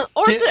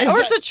 or Is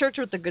it's a church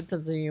with a good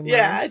sense of humor.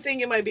 Yeah, I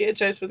think it might be a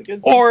church with a good.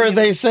 Or are sense of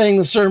they saying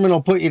the sermon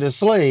will put you to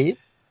sleep?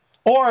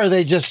 Or are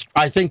they just,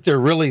 I think they're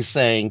really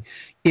saying,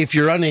 if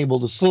you're unable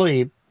to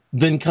sleep,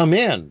 then come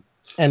in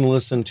and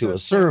listen to a humor.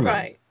 sermon.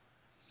 Right.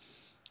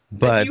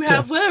 But If you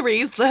have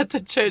worries, let the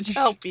church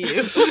help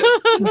you.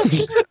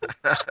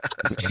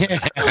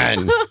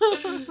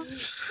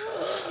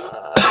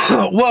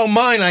 well,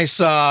 mine I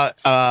saw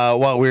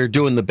while we were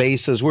doing the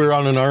bases. We were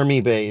on an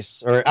Army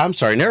base, or I'm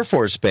sorry, an Air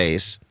Force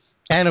base.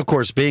 And of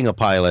course, being a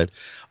pilot,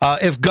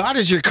 if God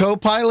is your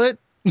co-pilot,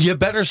 you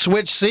better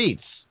switch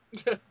seats.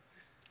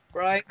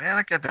 Right? Man, I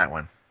don't get that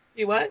one.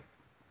 You what?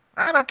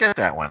 I don't get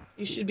that one.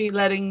 You should be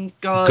letting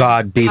God.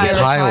 God be the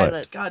Pilot,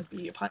 pilot. God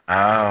be your pilot.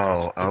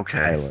 Oh, okay.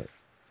 Pilot.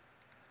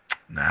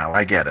 Now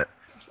I get it.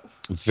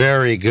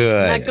 Very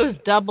good. That goes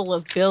double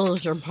if Bill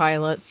is your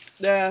pilot.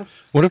 Yeah.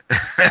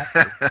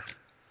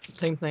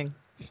 Same thing.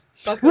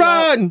 Buckle up.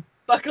 Run!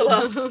 Buckle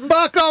up.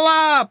 Buckle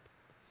up!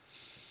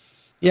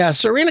 Yeah,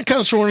 Serena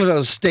comes from one of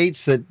those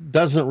states that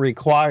doesn't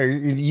require,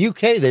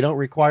 UK, they don't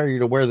require you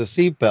to wear the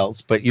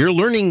seatbelts, but you're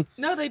learning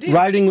No, they do.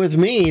 riding with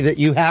me that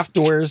you have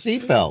to wear a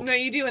seatbelt. No,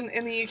 you do. In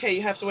the UK,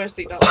 you have to wear a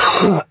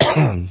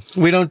seatbelt.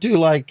 We don't do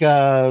like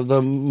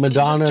the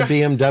Madonna Just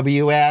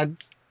BMW ad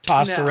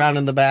tossed No. around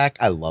in the back.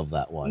 I love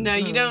that one. No,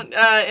 you don't.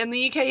 In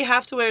the UK, you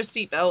have to wear a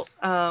seatbelt.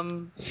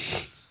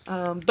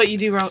 But you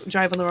do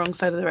drive on the wrong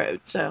side of the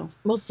road. So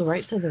What's the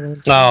right side of the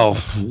road?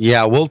 Oh,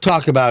 yeah, we'll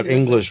talk about Yeah.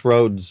 English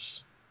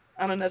roads.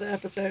 on another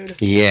episode.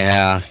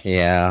 Yeah,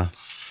 yeah.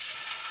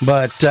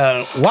 But,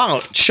 wow,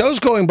 show's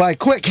going by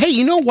quick. Hey,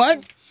 you know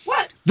what?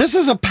 What? This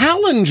is a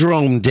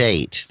palindrome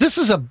date. This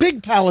is a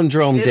big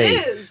palindrome It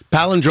date. is.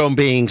 Palindrome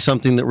being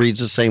something that reads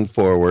the same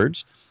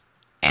forwards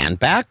and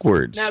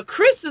backwards. Now,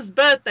 Chris's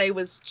birthday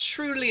was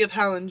truly a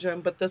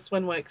palindrome, but this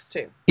one works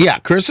too. Yeah,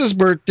 Chris's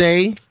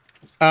birthday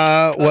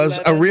was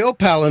a 11. real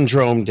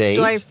palindrome date.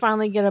 Do I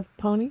finally get a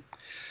pony?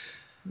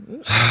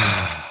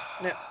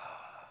 No.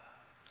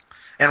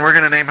 And we're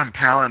going to name him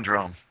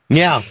Palindrome.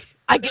 Yeah,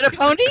 I get a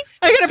pony?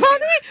 I get a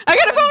pony? I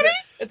get a pony?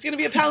 It's going to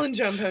be a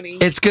palindrome pony.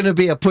 it's going to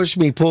be a push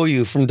me, pull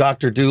you from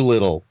Dr.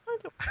 Doolittle.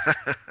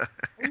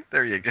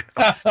 There you go.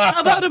 How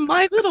about a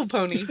My Little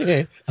Pony?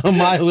 A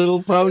My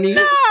Little Pony.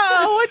 No,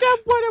 I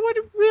don't want I want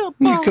a real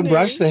pony. You can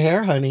brush the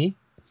hair, honey.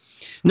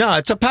 No,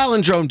 it's a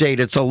palindrome date.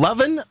 It's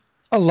 11,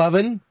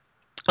 11,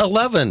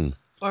 11.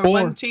 Or Or-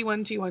 1T,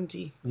 1T,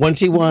 1T.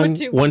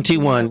 1T1,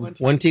 1T1, 1T1,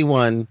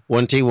 1T1,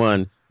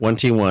 1T1,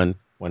 1T1,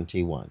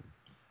 1T1.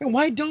 And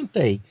why don't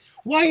they?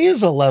 Why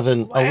is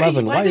 11,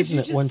 11? Why did isn't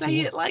you it just 1T1? say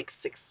it like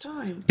 6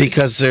 times?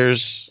 Because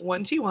there's,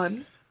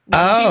 1T1.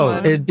 oh,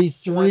 1T1, it'd be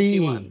 3.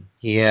 1T1.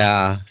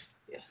 Yeah.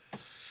 Yes.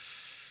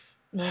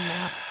 No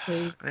maps,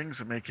 please. Things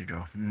that make you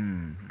go,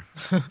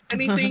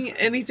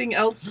 Anything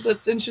else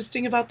that's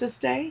interesting about this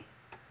day?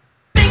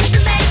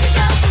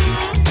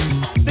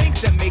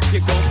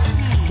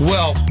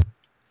 Well,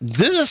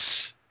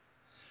 this,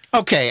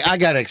 okay, I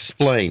got to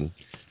explain.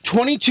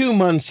 22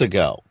 months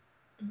ago,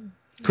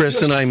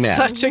 Chris and I met.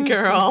 Such a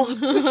girl.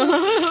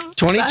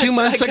 22 Such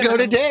months a ago girl.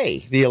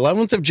 today, the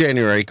 11th of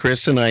January,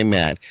 Chris and I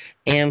met,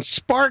 and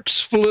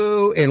sparks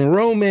flew and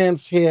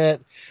romance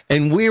hit,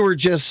 and we were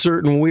just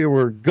certain we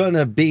were going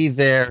to be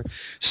there.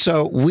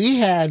 So we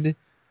had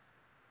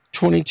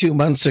 22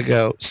 months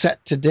ago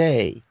set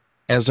today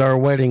as our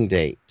wedding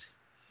date.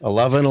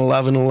 11,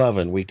 11,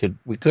 11. We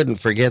couldn't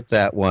forget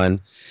that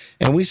one.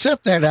 And we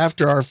set that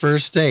after our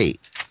first date.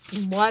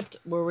 What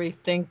were we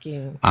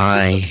thinking?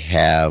 I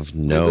have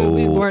no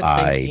we weren't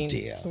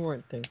idea. Thinking. We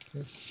weren't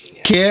thinking.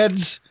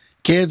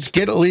 Kids,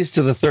 get at least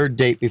to the third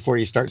date before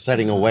you start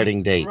setting a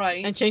wedding date.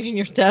 Right. And changing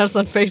your status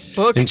on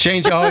Facebook. And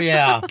change, oh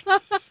yeah.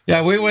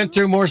 Yeah, we went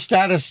through more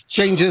status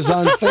changes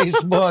on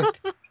Facebook.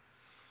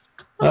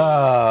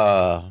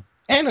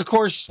 And of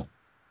course,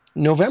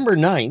 November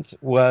 9th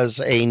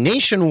was a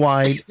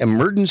nationwide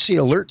emergency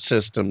alert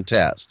system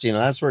test. You know,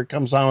 that's where it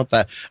comes on with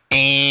the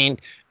and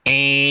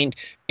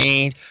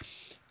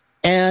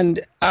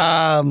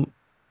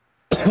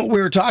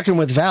we were talking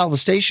with Val, the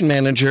station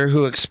manager,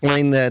 who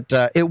explained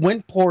that it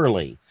went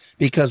poorly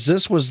because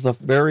this was the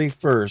very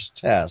first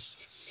test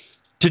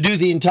to do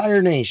the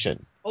entire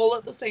nation. All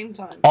at the same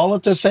time. All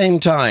at the same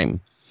time.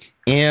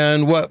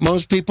 And what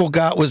most people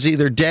got was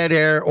either dead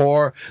air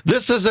or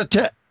this is a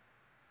test.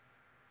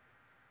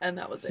 And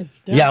that was it.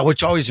 Yeah,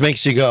 which always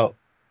makes you go,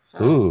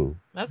 ooh.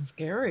 That's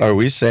scary. Are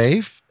we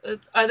safe?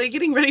 Are they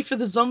getting ready for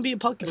the zombie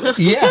apocalypse?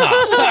 Yeah.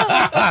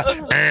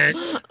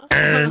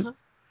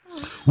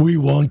 We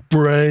want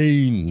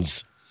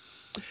brains.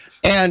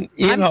 And,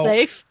 you I'm know.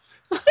 safe.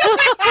 So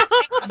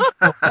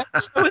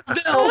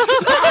it's Bill.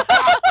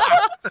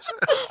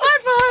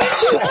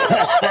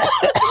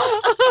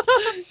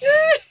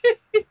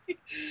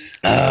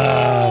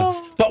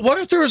 But what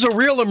if there was a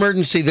real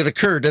emergency that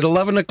occurred at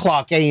 11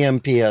 o'clock a.m.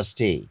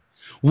 PST?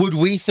 Would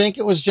we think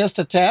it was just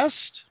a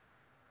test?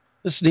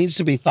 This needs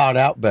to be thought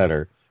out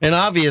better. And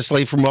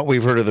obviously, from what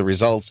we've heard of the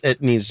results,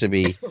 it needs to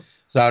be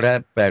thought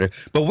out better.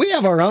 But we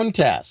have our own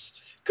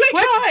test. Quick,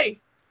 hi!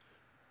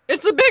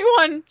 It's the big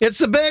one. It's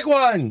the big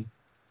one.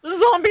 The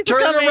zombies are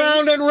Turn coming.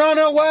 around and run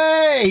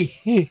away.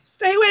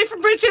 Stay away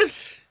from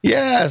bridges.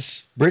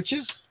 Yes.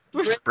 Britches?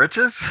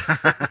 Britches?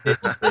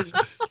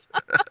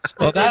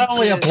 Well, that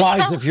only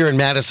applies if you're in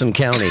Madison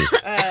County.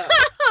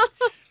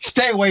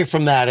 Stay away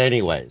from that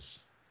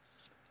anyways.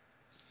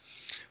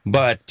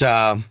 But,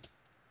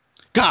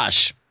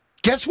 gosh,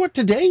 guess what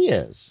today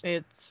is?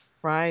 It's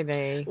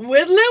Friday.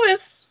 With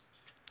Lewis.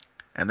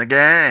 And the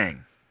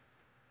gang.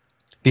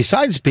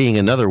 Besides being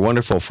another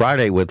wonderful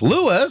Friday with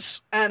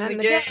Lewis, And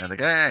the gang. And the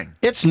gang.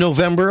 it's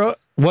November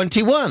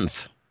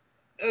 21st.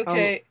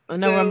 Okay.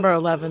 November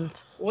 11th.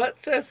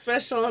 What's so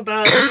special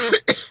about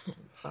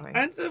Sorry.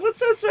 what's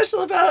so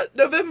special about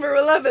November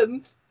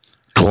 11th?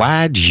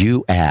 Glad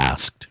you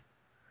asked.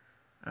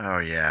 Oh,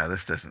 yeah,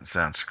 this doesn't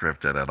sound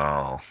scripted at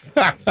all.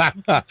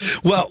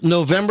 Well,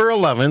 November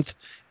 11th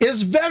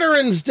is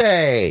Veterans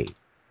Day.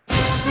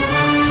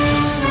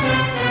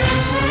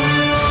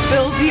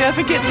 Bill, do you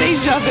ever get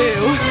deja vu?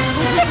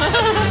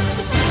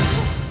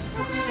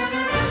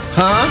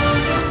 Huh?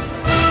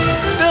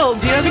 Bill,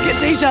 do you ever get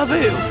deja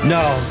vu?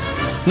 No.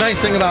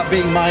 Nice thing about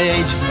being my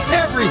age,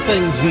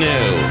 everything's new.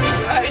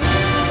 Right.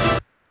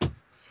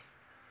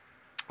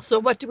 So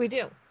what do we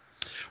do?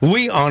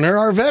 We honor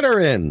our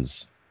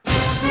veterans.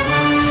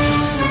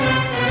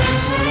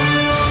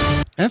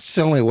 That's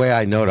the only way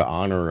I know to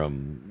honor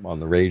them on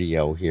the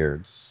radio here.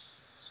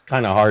 It's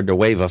kind of hard to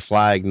wave a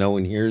flag, no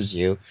one hears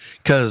you,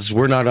 because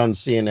we're not on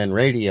CNN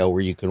radio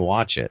where you can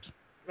watch it.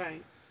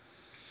 Right.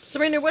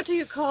 Serena, what do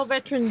you call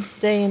Veterans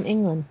Day in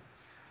England?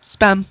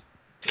 Spam.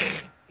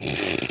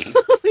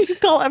 You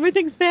call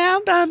everything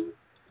spam? Spam.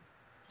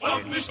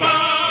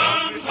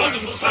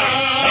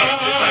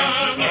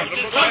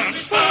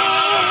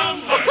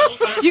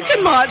 You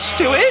can march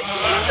to it.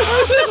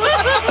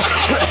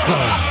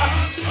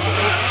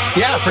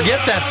 Yeah,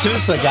 forget that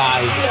Sousa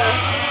guy.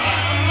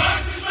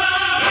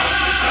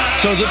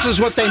 So this is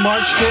what they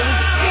marched to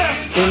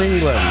in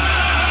England.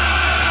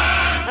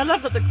 I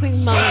love that the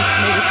Queen Mother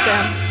made a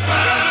spam.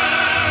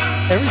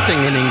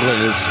 Everything in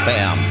England is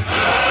spam.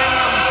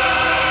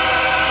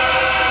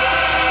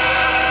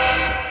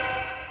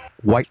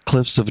 White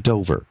Cliffs of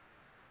Dover.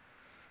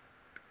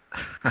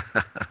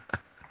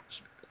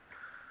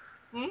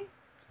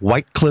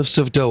 White Cliffs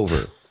of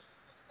Dover.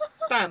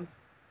 Spam.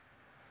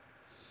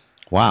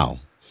 Wow.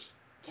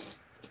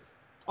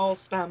 All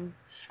spam.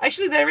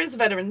 Actually, there is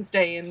Veterans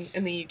Day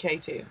in the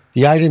UK too.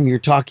 The item you're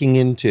talking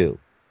into.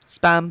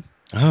 Spam.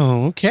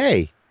 Oh,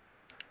 okay.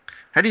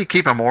 How do you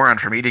keep a moron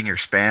from eating your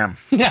spam?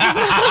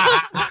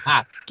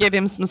 Give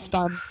him some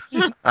spam.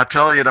 I'll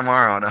tell you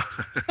tomorrow. No.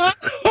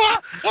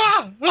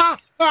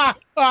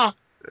 Oh.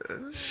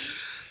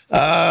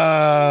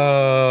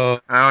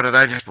 Oh, did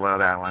I just blow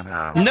that one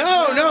up?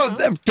 No,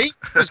 the Pete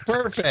was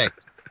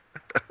perfect.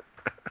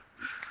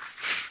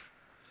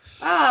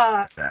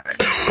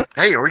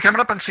 Hey, are we coming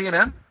up on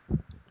CNN?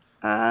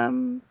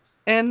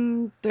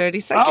 In 30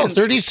 seconds. Oh,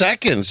 30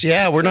 seconds.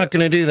 Yeah, we're not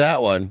going to do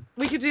that one.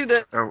 We could do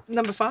the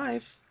number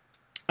 5.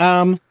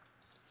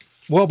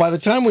 Well, by the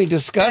time we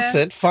discuss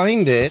it,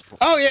 find it.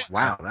 Oh, yeah.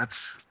 Wow,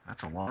 that's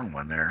a long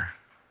one there.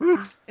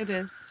 It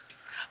is.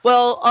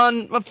 Well,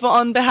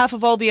 on behalf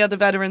of all the other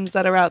veterans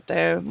that are out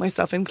there,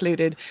 myself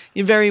included,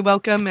 you're very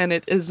welcome, and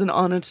it is an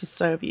honor to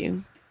serve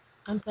you.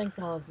 And thank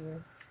all of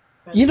you.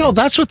 You know,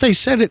 that's what they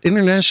said at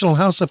International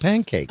House of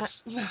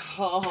Pancakes.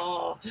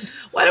 Oh,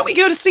 why don't we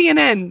go to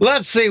CNN?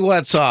 Let's see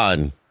what's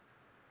on.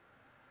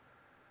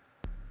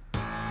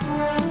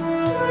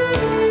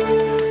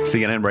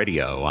 CNN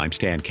Radio, I'm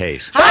Stan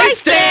Case. Hi,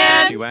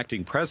 Stan! The new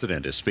acting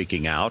president is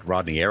speaking out.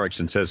 Rodney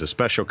Erickson says a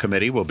special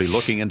committee will be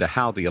looking into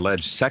how the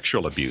alleged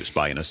sexual abuse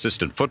by an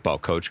assistant football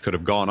coach could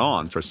have gone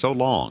on for so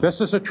long. This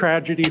is a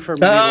tragedy for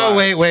me. Oh,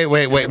 wait.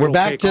 We're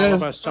back take all of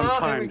to... us some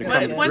time to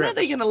come to When are they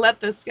grips going to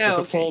let this go?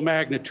 with the full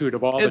magnitude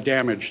of all the It's-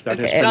 damage that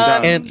has it's been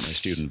done. done. A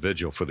student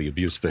vigil for the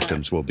abuse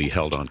victims will be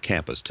held on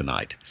campus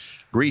tonight.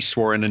 Greece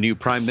swore in a new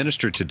prime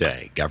minister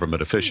today.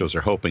 Government officials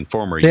are hoping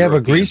former They have a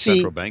European greasy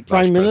Central Bank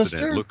prime Vice minister?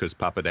 President Lucas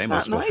Papademos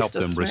It's not will nice help to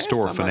them swear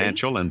restore somebody.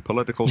 financial and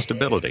political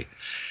stability.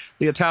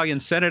 The Italian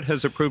Senate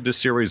has approved a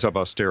series of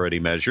austerity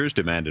measures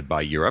demanded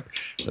by Europe.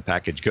 The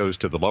package goes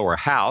to the lower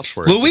house,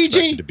 where it's Luigi,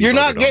 expected to be you're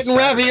not voted on getting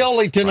Saturday.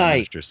 ravioli Prime tonight.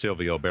 Minister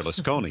Silvio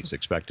Berlusconi is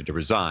expected to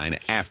resign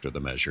after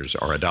the measures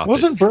are adopted.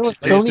 Wasn't Today's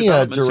Berlusconi a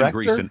developments in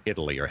Greece director? and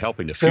Italy are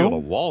helping to fuel Film? a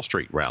Wall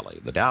Street rally.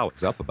 The Dow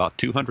is up about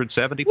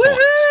 270 points.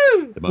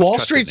 Woohoo! The most Wall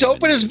trusted Street's name in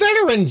open as news.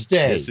 Veterans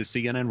Day. This is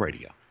CNN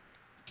Radio.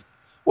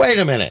 Wait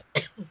a minute.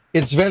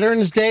 It's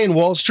Veterans Day and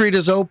Wall Street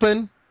is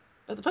open?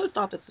 But the post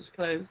office is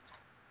closed.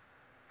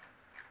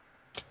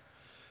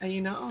 Are you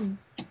not on?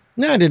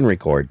 No, I didn't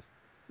record.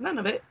 None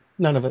of it.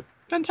 None of it.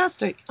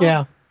 Fantastic. Oh,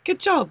 Yeah. Good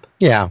job.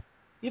 Yeah.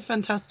 You're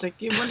fantastic.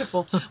 You're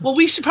wonderful. Well,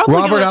 we should probably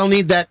Robert, go... I'll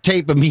need that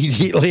tape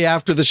immediately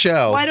after the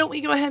show. Why don't we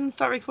go ahead and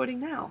start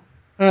recording now?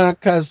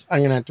 Because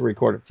I'm going to have to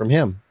record it from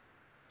him.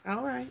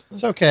 All right.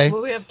 It's okay.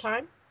 Will we have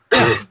time?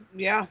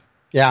 Yeah.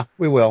 Yeah,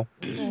 we will.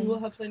 We'll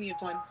have plenty of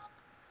time.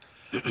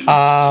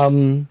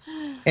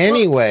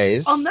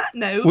 Anyways, On that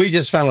note... we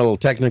just found a little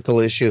technical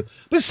issue.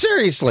 But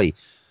seriously,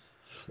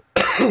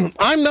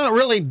 I'm not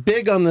really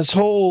big on this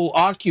whole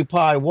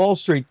Occupy Wall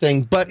Street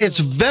thing, but it's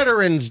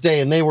Veterans Day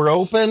and they were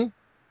open.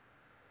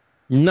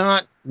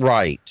 Not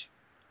right.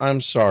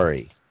 I'm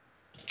sorry.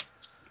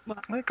 I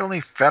think only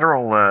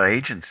federal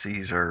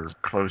agencies are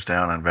closed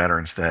down on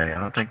Veterans Day. I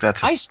don't think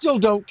that's. I still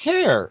don't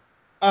care.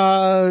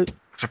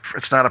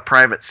 It's not a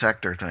private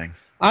sector thing.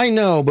 I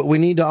know, but we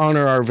need to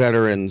honor our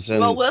veterans.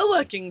 And, Well, we're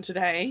working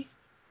today.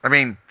 I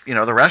mean,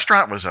 the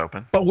restaurant was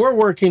open. but we're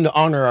working to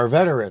honor our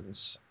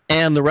veterans.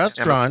 And the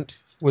restaurant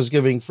was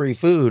giving free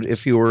food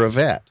if you were a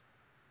vet.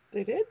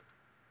 They did?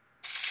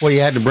 Well, you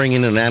had to bring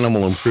in an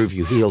animal and prove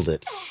you healed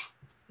it.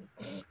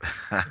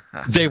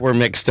 They were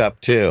mixed up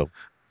too.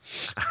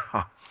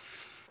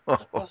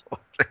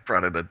 They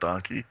brought in a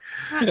donkey.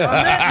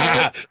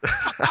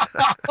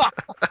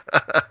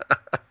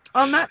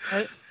 On that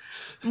note,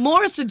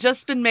 Morris had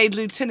just been made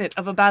lieutenant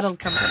of a battle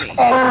company.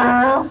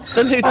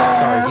 The lieutenant.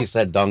 Sorry, he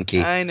said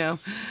donkey. I know.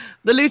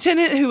 The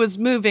lieutenant who was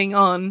moving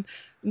on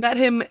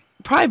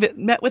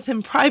met with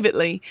him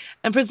privately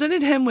and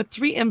presented him with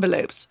 3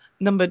 envelopes,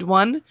 numbered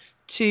 1,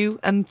 2,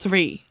 and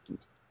 3.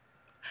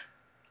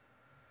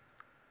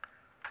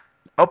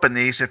 Open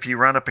these if you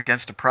run up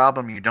against a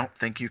problem you don't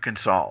think you can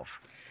solve.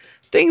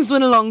 Things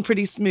went along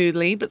pretty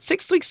smoothly, but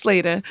 6 weeks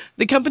later,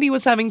 the company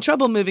was having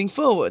trouble moving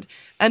forward,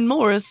 and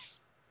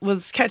Morris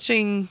was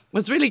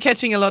really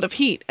catching a lot of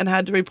heat and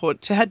had to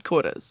report to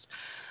headquarters.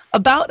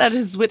 About at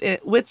his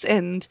wit's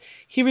end,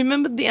 he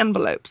remembered the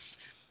envelopes.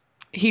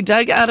 He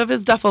dug out of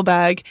his duffel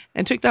bag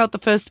and took out the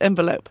first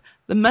envelope.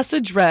 The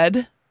message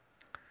read,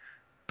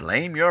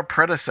 Blame your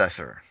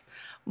predecessor.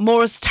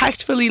 Morris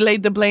tactfully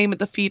laid the blame at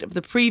the feet of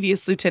the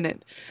previous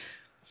lieutenant.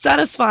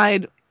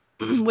 Satisfied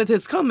with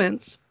his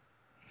comments,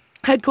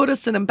 headquarters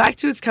sent him back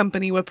to his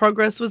company where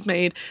progress was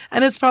made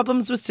and his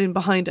problems were soon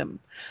behind him.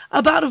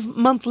 About a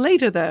month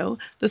later, though,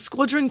 the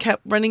squadron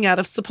kept running out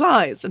of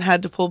supplies and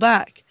had to pull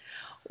back.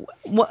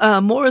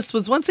 Morris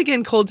was once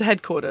again called to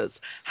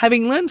headquarters.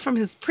 Having learned from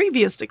his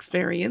previous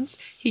experience,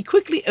 he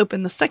quickly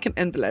opened the second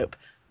envelope.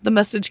 The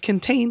message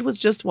contained was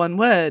just one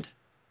word.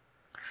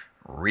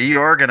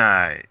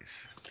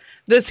 Reorganize.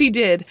 This he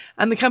did,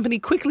 and the company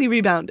quickly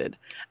rebounded.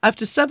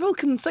 After several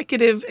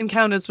consecutive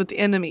encounters with the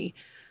enemy,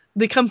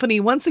 the company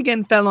once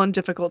again fell on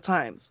difficult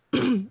times.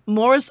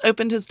 Morris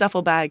opened his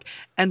duffel bag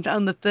and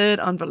found the third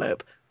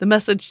envelope. The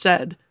message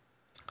said,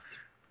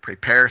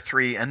 Prepare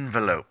 3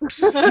 envelopes.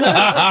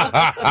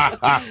 I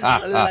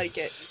like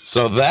it.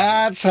 So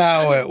that's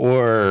how it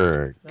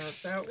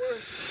works.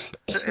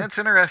 It's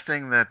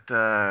interesting that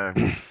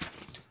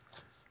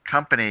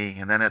company,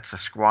 and then it's a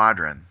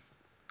squadron,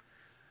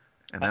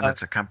 and then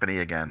it's a company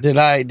again. Did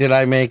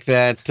I make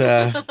that?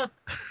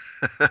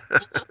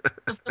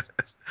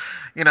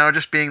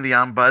 Just being the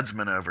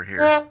ombudsman over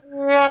here.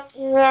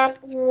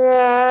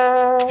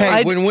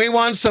 Hey, when we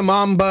want some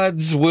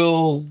ombuds,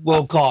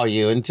 we'll call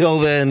you. Until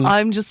then,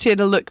 I'm just here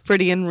to look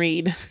pretty and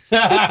read.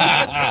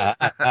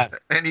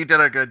 And you did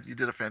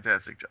a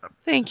fantastic job.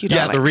 Thank you,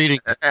 yeah, darling. the reading.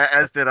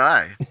 As did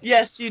I.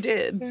 Yes, you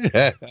did.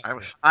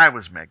 I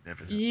was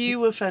magnificent. You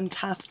were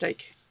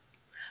fantastic.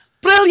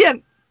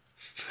 Brilliant.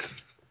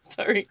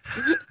 Sorry.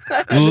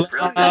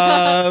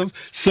 Love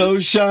so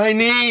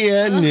shiny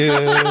and new.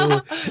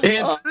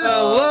 It's the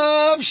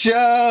love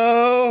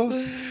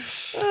show.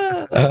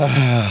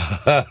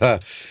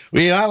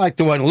 I like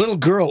the one. Little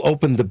girl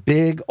opened the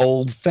big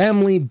old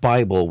family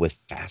Bible with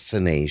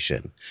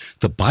fascination.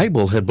 The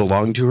Bible had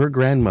belonged to her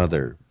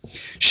grandmother.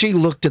 She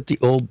looked at the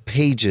old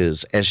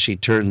pages as she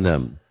turned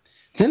them.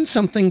 Then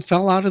something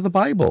fell out of the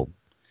Bible.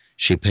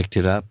 She picked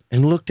it up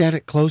and looked at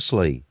it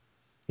closely.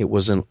 It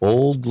was an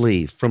old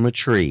leaf from a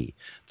tree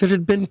that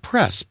had been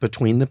pressed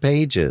between the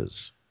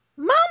pages.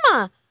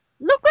 Mama,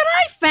 look what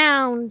I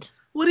found.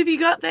 What have you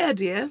got there,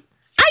 dear?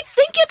 I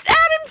think it's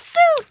Adam's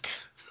suit.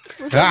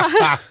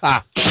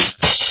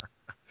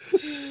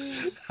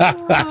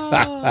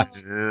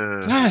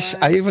 Gosh,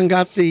 I even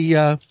got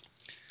the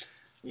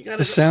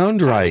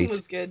sound right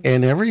was good.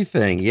 and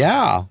everything.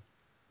 Yeah.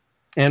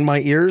 And my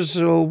ears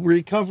will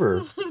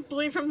recover.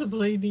 Bleed from the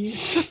bleeding.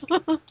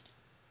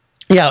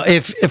 Yeah,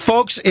 if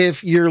folks,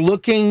 if you're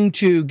looking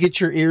to get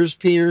your ears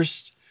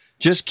pierced,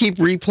 just keep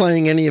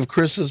replaying any of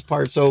Chris's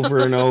parts over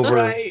and over.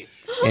 Right.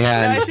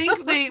 And I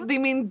think they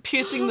mean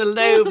piercing the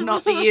lobe,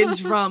 not the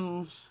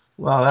eardrum.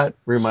 well, that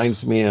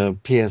reminds me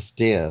of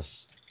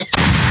PSDS.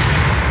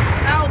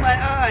 Ow, my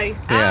eye.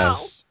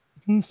 Yes.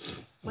 My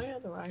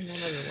other eye, no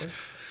other one.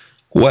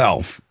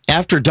 Well,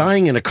 after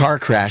dying in a car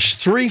crash,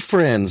 3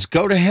 friends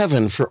go to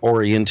heaven for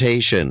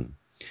orientation.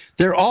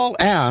 They're all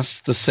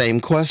asked the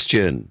same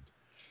question.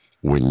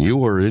 When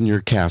you are in your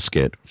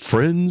casket,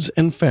 friends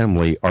and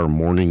family are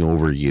mourning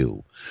over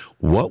you.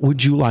 What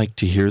would you like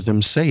to hear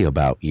them say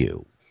about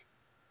you?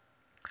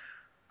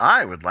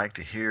 I would like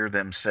to hear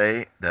them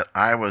say that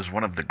I was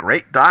one of the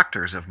great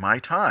doctors of my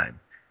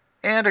time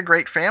and a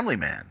great family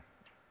man.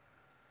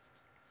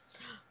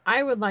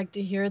 I would like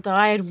to hear that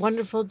I had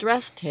wonderful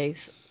dress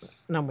taste.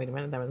 No, wait a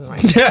minute, that wasn't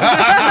right.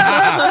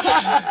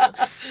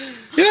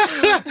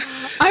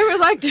 I would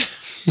like to.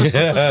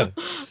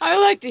 I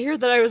would like to hear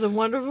that I was a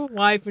wonderful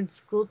wife and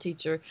school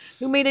teacher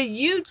who made a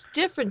huge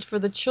difference for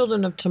the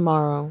children of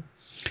tomorrow.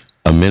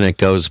 A minute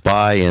goes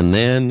by and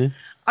then...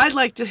 I'd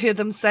like to hear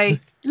them say,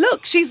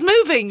 look, she's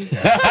moving.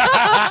 Come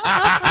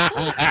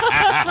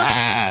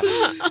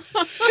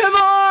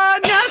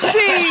on,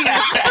 Nancy.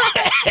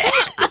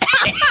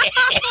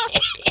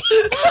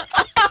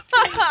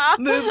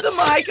 Move the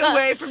mic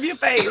away from your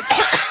face.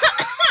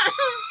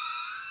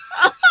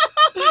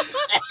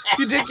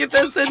 You did get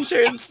those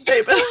insurance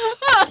papers.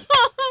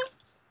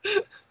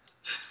 Big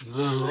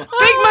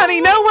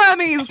money, no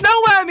whammies,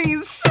 no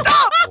whammies.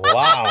 Stop.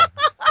 Wow.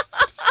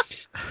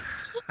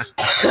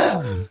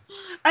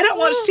 I don't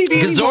watch TV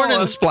anymore. Gazorn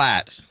and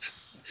Splat.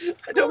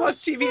 I don't watch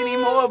TV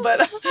anymore,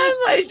 but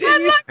I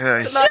did.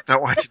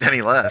 Don't watch it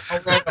any less.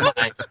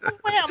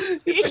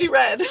 You're pretty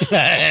red.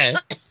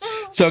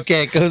 It's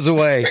okay, it goes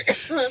away.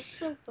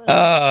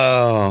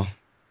 Oh.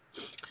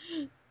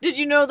 Did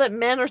you know that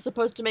men are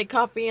supposed to make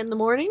coffee in the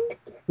morning?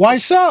 Why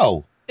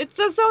so? It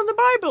says so in the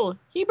Bible.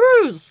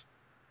 Hebrews.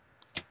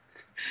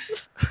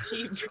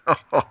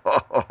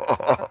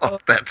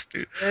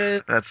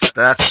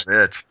 That's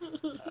rich.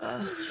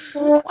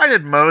 Why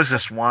did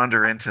Moses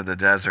wander into the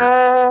desert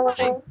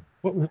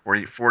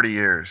for 40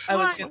 years?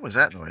 What was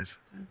that noise?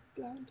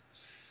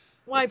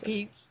 Why,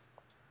 Pete?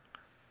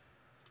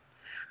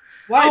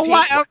 Why, oh, Pete?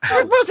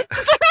 Why?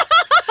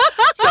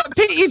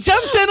 Pete, you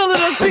jumped in a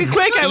little too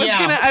quick.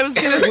 I was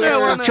gonna throw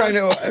one.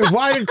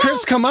 Why did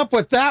Chris come up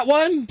with that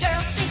one?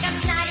 Girls think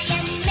I'm snotty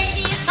and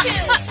maybe it's true.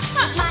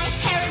 With my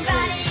hair and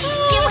body,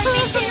 you would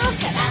be too.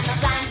 'Cause I'm a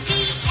blonde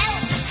BL.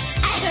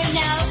 I don't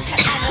know.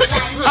 I'm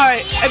a blonde All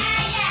right,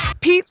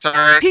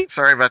 Pete.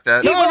 Sorry about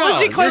that. Pete, what was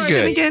your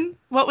question again?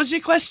 What was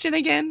your question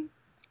again?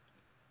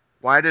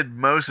 Why did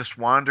Moses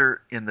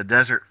wander in the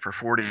desert for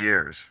 40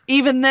 years?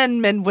 Even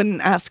then, men wouldn't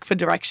ask for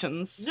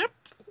directions. Yep.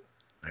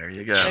 There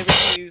you go. They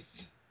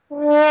refuse.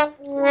 Well,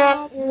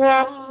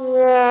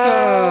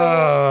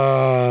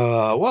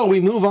 we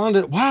move on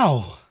to...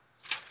 Wow.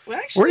 We're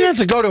going to have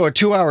to go to a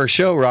 2-hour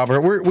show,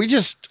 Robert.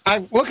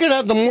 I'm looking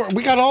at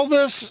we got all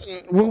this.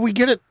 Will we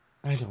get it?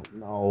 I don't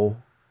know.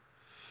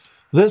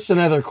 This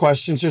and other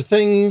questions are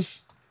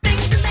things...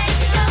 Things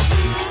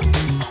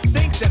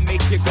that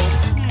make you go...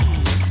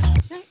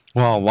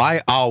 Well,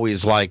 I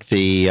always like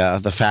the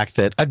fact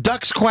that a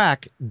duck's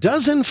quack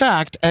does in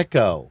fact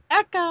echo.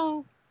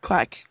 Echo.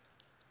 Quack.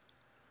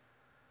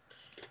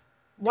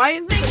 Why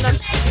is it the number?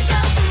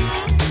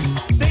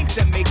 Things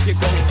that make you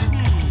go...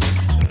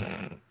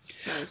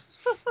 Nice.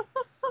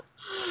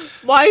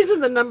 Why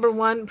isn't the number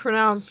 1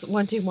 pronounced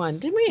 121?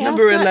 Didn't we ask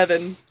Number that?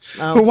 11.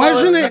 Oh. But why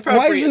isn't it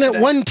today.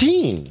 1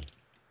 teen?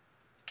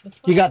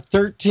 You got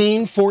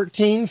 13,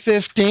 14,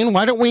 15.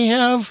 Why don't we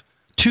have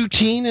 2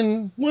 teen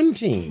and 1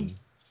 teen?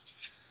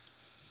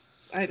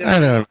 I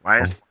don't know.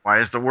 Why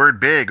is the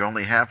word big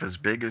only half as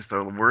big as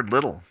the word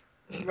little?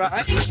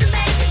 Right.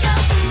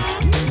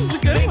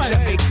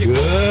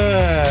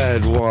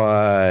 Good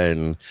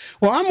one.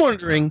 Well, I'm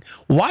wondering,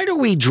 why do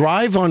we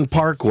drive on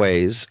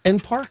parkways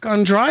and park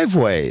on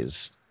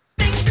driveways?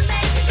 Things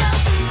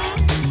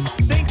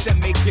that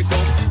make you go...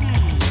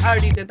 I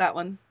already did that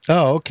one.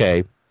 Oh,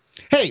 okay.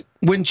 Hey,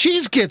 when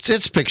cheese gets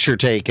its picture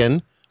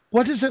taken,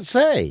 what does it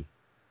say?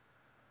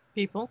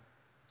 People.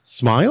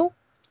 Smile?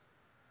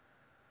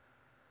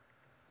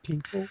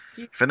 People.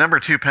 If a number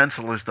 2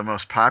 pencil is the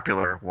most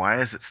popular,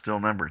 why is it still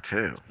number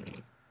 2?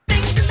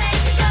 Things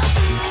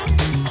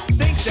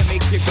that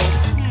make you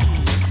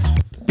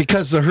go.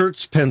 Because the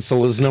Hertz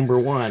pencil is number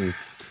 1.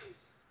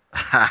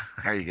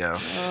 There you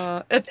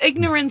go. If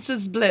ignorance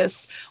is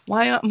bliss,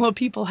 why aren't more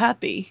people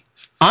happy?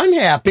 I'm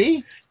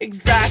happy.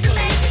 Exactly.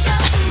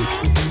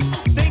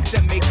 Things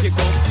that make you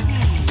go.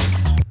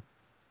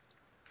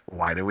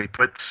 Why do we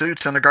put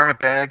suits in a garment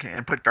bag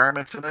and put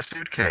garments in a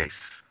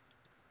suitcase?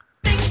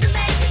 Things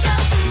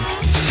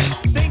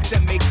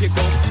that make you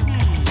go.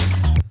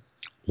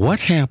 What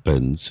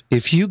happens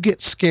if you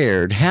get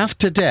scared half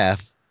to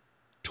death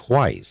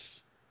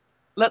twice?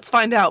 Let's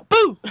find out.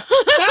 Boo!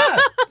 Ah!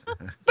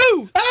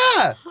 Boo!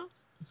 Ah!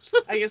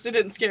 I guess it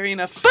didn't scare you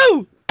enough.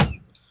 Boo!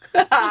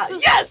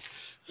 Yes!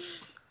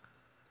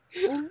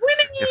 Winning!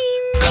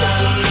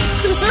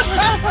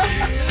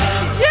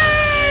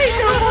 Yay!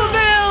 Kill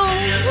Bill!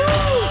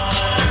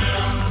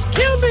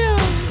 Kill Bill!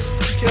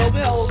 Kill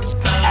Bill!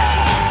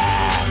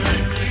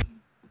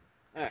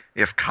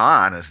 If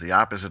con is the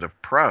opposite of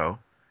pro,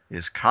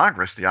 is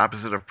Congress the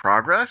opposite of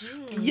progress?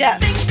 Yes.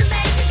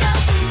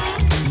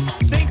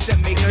 Things that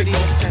make you go.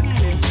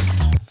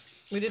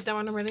 We did that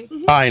one already?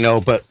 I know,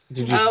 but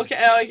did you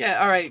Okay.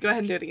 All right. Go ahead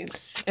and do it again.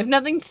 If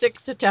nothing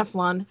sticks to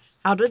Teflon,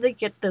 how do they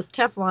get this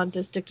Teflon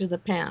to stick to the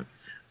pan?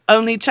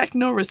 Only Chuck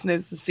Norris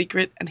knows the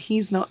secret, and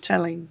he's not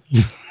telling.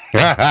 If,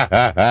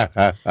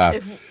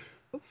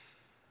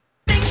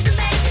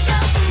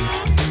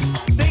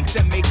 Things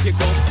that make you go.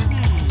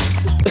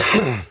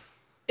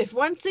 if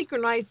one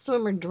synchronized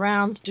swimmer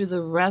drowns, do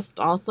the rest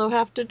also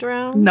have to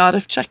drown? Not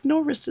if Chuck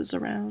Norris is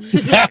around.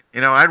 You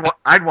know,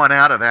 I'd want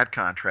out of that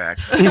contract.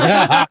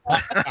 I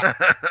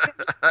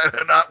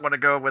do not want to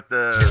go with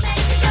the.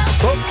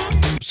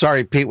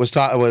 Sorry, Pete was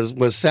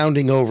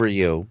sounding over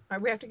you. All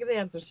right, we have to get the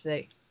answer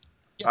today.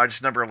 Oh,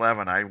 it's number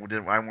 11. I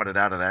wanted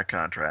out of that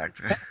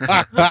contract.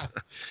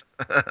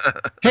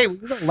 Hey,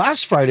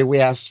 last Friday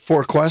we asked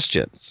 4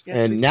 questions, Yes,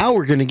 we and now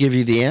we're going to give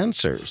you the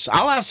answers.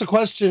 I'll ask the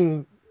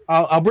question.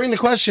 I'll bring the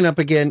question up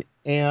again,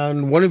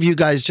 and one of you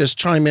guys just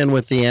chime in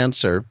with the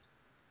answer.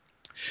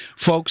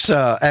 Folks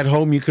at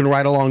home, you can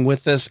write along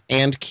with us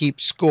and keep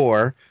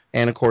score.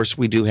 And, of course,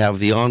 we do have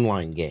the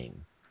online game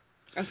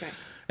Okay.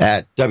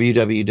 at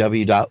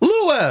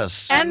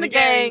www.lewis.com. And the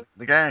gang.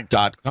 The gang.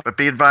 But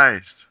be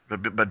advised.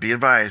 But be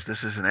advised.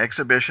 This is an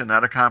exhibition,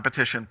 not a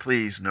competition.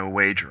 Please, no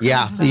wagering.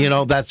 Yeah,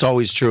 that's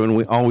always true, and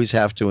we always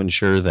have to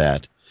ensure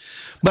that.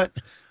 But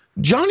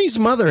Johnny's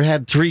mother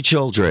had 3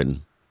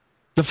 children.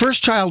 The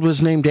first child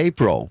was named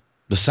April.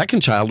 The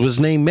second child was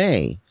named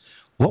May.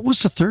 What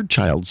was the third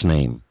child's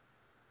name?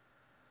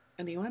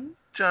 Anyone?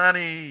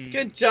 Johnny.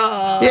 Good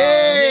job.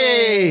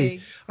 Yay!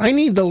 I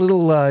need the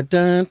little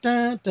dun,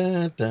 dun,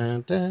 dun,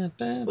 dun, dun,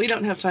 dun. We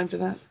don't have time for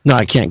that. No,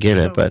 I can't get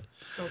it, but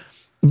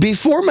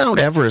before Mount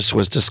Everest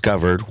was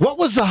discovered, what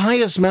was the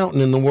highest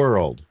mountain in the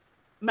world?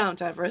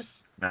 Mount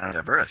Everest. Mount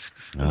Everest.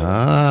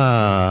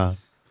 Ah.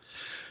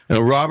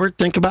 Now, Robert,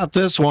 think about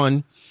this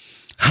one.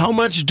 How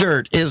much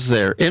dirt is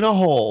there in a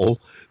hole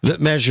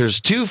that measures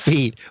 2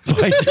 feet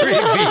by 3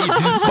 feet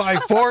by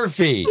 4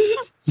 feet?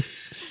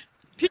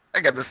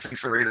 I got to see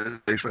Serena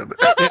say something.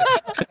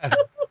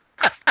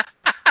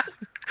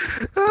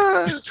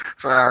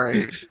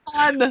 Sorry.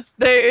 Son,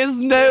 there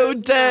is no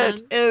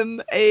dirt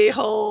in a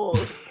hole.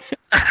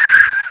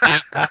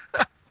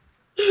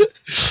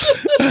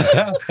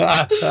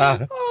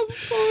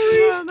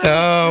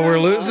 Oh, we're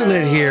losing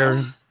it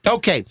here.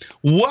 Okay,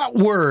 what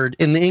word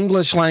in the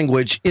English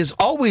language is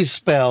always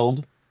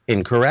spelled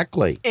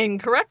incorrectly?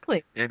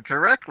 Incorrectly.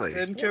 Incorrectly.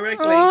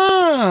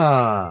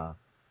 Ah.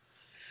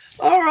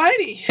 All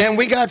righty. And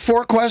we got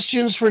 4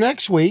 questions for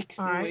next week.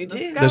 All right, We let's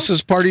did. go. This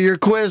is part of your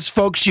quiz,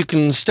 folks. You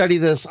can study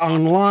this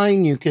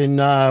online. You can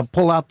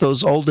pull out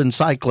those old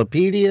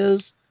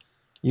encyclopedias.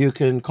 You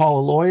can call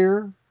a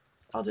lawyer.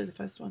 I'll do the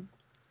first one.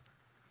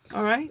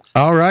 All right.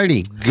 All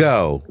righty,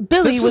 go.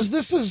 Billy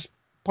This is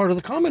part of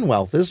the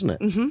Commonwealth, isn't it?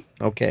 Mm-hmm.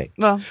 Okay.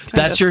 Well,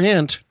 That's your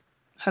hint.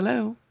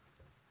 Hello.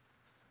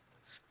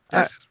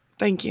 Yes.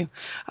 Thank you.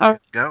 All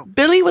right. Go.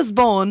 Billy was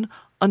born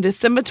on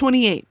December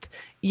 28th,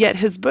 yet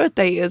his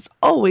birthday is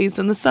always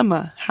in the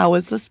summer. How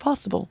is this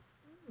possible?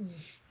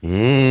 Work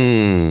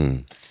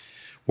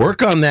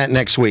on that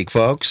next week,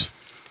 folks.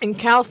 In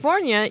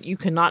California, you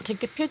cannot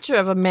take a picture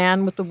of a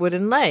man with a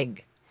wooden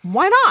leg.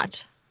 Why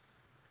not?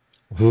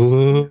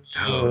 Ooh.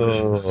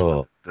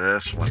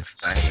 This one's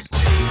stinking.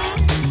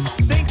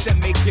 Things that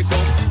make you go.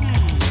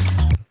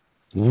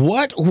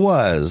 What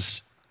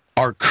was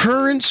our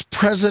current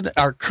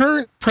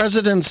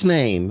president's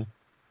name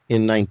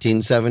in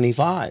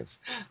 1975?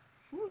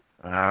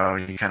 Oh,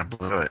 you kind of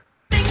blew it.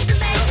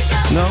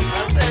 No,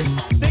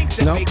 Things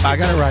that no, make you I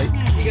got it right.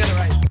 You got it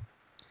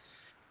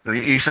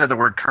right. You said the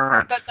word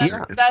current.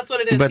 That's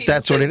what it is. But He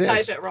that's just what it didn't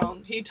is. Type it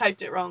wrong. He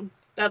typed it wrong.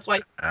 That's why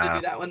he had to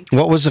do that one.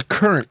 What was the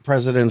current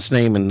president's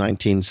name in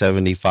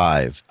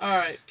 1975? All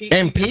right, Pete.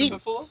 And you did it Pete?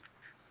 Before?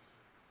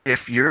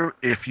 If you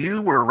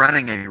were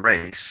running a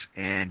race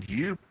and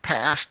you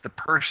passed the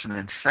person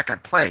in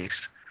second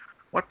place,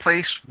 what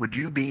place would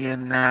you be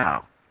in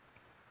now?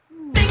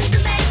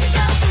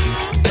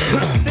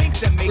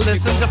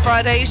 Listen to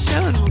Friday's show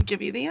and we'll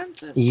give you the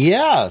answer.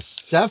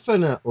 Yes,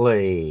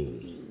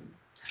 definitely.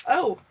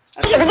 Oh.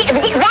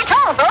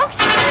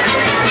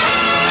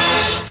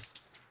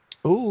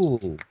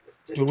 Ooh.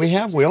 Do we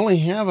have? We only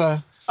have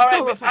a. All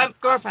right,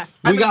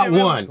 Scorefest. We got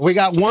one. We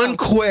got one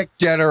quick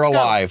dead or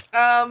alive.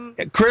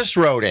 Chris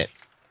wrote it.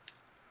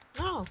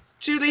 Oh.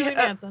 Julie.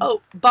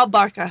 Bob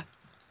Barker.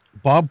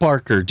 Bob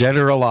Barker, dead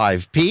or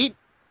alive. Pete?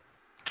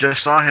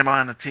 Just saw him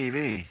on the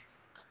TV.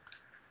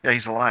 Yeah,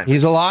 he's alive.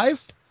 He's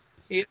alive?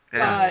 He's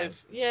alive.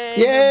 Yay.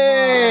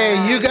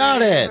 Yay! You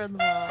got it.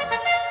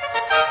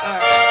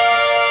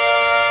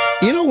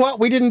 You know what?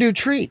 We didn't do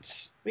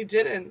treats. We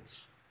didn't.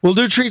 We'll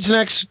do treats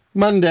next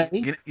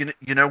Monday.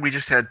 You know,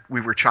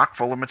 we were chock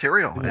full of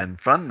material and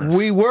funness.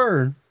 We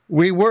were.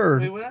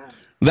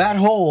 That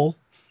hole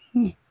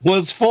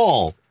was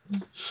full.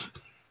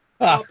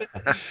 Well,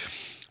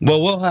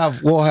 we'll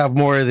have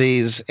more of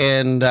these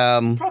and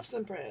props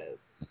and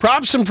prayers.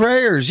 Props and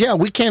prayers. Yeah,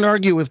 we can't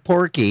argue with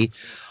Porky.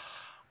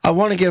 I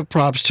want to give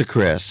props to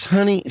Chris.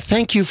 Honey,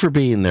 thank you for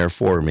being there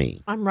for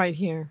me. I'm right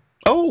here.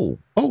 Oh,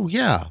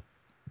 yeah.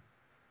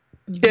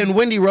 And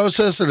Wendy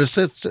Rosas at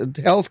Assisted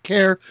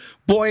Healthcare.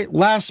 Boy,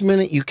 last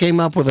minute you came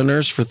up with a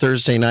nurse for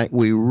Thursday night.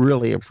 We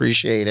really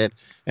appreciate it.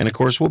 And of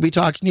course, we'll be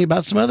talking to you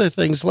about some other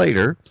things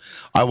later.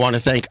 I want to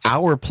thank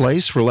Our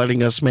Place for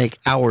letting us make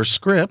our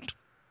script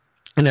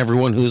and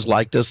everyone who's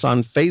liked us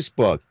on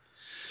Facebook.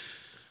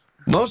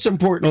 Most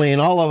importantly,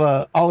 and all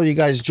of you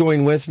guys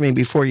join with me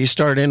before you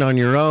start in on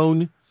your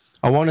own,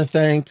 I want to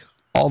thank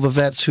all the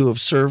vets who have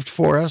served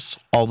for us,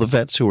 all the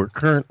vets who are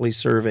currently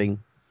serving.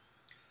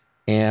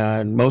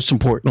 And most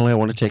importantly, I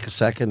want to take a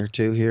second or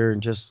two here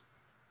and just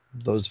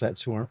those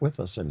vets who aren't with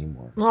us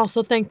anymore. And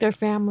also thank their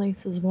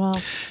families as well.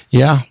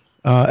 Yeah,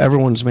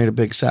 everyone's made a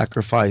big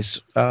sacrifice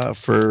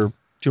for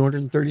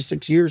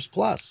 236 years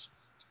plus.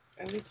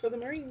 At least for the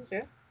Marines,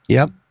 yeah.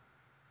 Yep.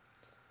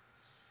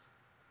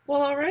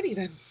 Well, alrighty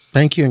then.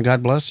 Thank you and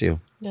God bless you.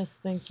 Yes,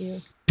 thank you.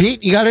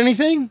 Pete, you got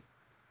anything?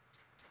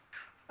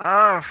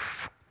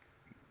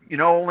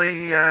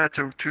 Only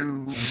to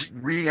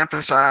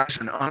re-emphasize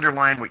and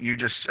underline what you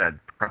just said.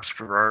 Perhaps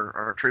for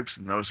our troops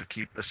and those that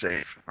keep us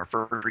safe, our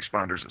first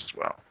responders as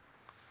well.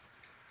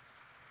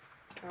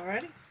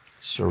 Alrighty.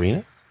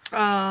 Serena?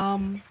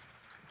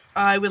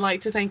 I would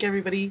like to thank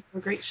everybody for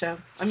a great show.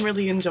 I'm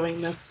really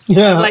enjoying this.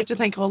 Yeah. I'd like to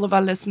thank all of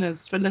our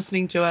listeners for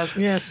listening to us.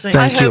 Yes, Thank you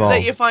I hope all.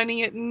 that you're finding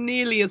it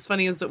nearly as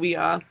funny as that we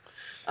are.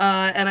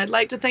 And I'd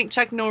like to thank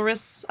Chuck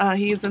Norris.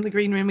 He is in the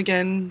green room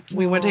again.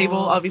 We weren't able,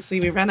 obviously,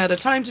 we ran out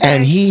of time today.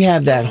 And he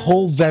had that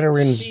whole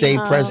Veterans Day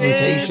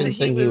presentation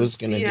thing he was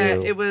going to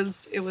do. It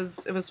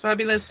was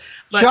fabulous.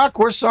 But Chuck,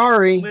 we're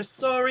sorry. We're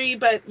sorry,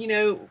 but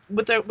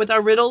with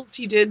our riddles,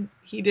 he did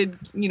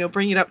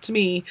bring it up to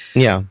me.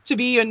 Yeah. To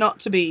be or not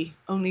to be,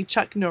 only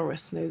Chuck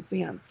Norris knows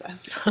the answer.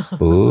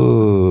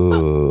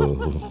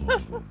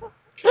 Ooh.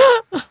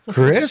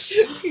 Chris?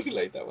 You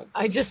like that one.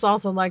 I just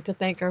also like to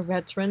thank our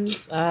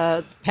veterans,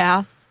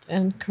 past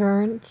and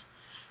current,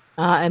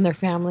 and their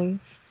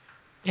families.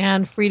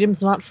 And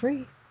freedom's not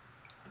free.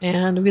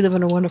 And we live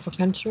in a wonderful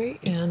country.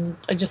 And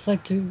I just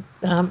like to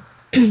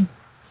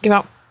give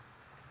out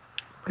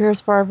prayers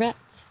for our vets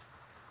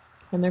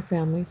and their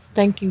families.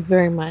 Thank you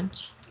very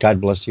much. God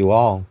bless you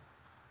all.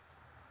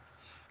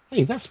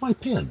 Hey, that's my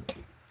pen.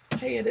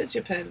 Hey, it is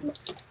your pen.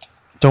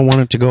 Don't want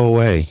it to go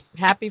away.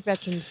 Happy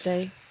Veterans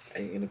Day.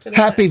 Are you gonna put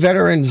Happy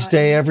Veterans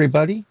Day,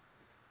 everybody.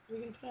 Are we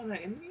gonna put on our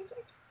end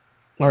music?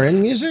 Our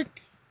end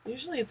music?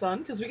 Usually it's on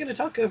because we're gonna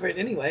talk over it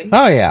anyway.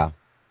 Oh, yeah.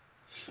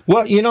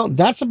 Well,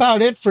 that's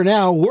about it for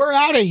now. We're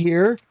out of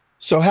here.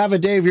 So have a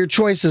day of your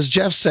choice, as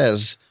Jeff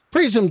says.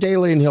 Praise him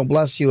daily and he'll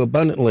bless you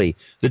abundantly.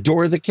 The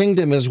door of the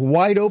kingdom is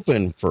wide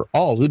open for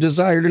all who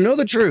desire to know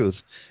the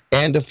truth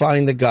and to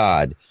find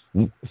God.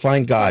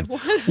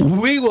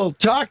 We will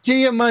talk to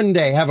you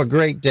Monday. Have a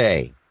great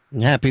day.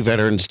 And happy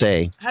Veterans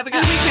Day. Have a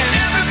good weekend.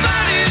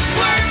 Everybody's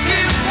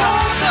working for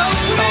the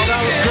weekend. Oh,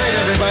 that was great,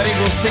 everybody.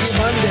 We'll see you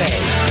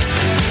Monday.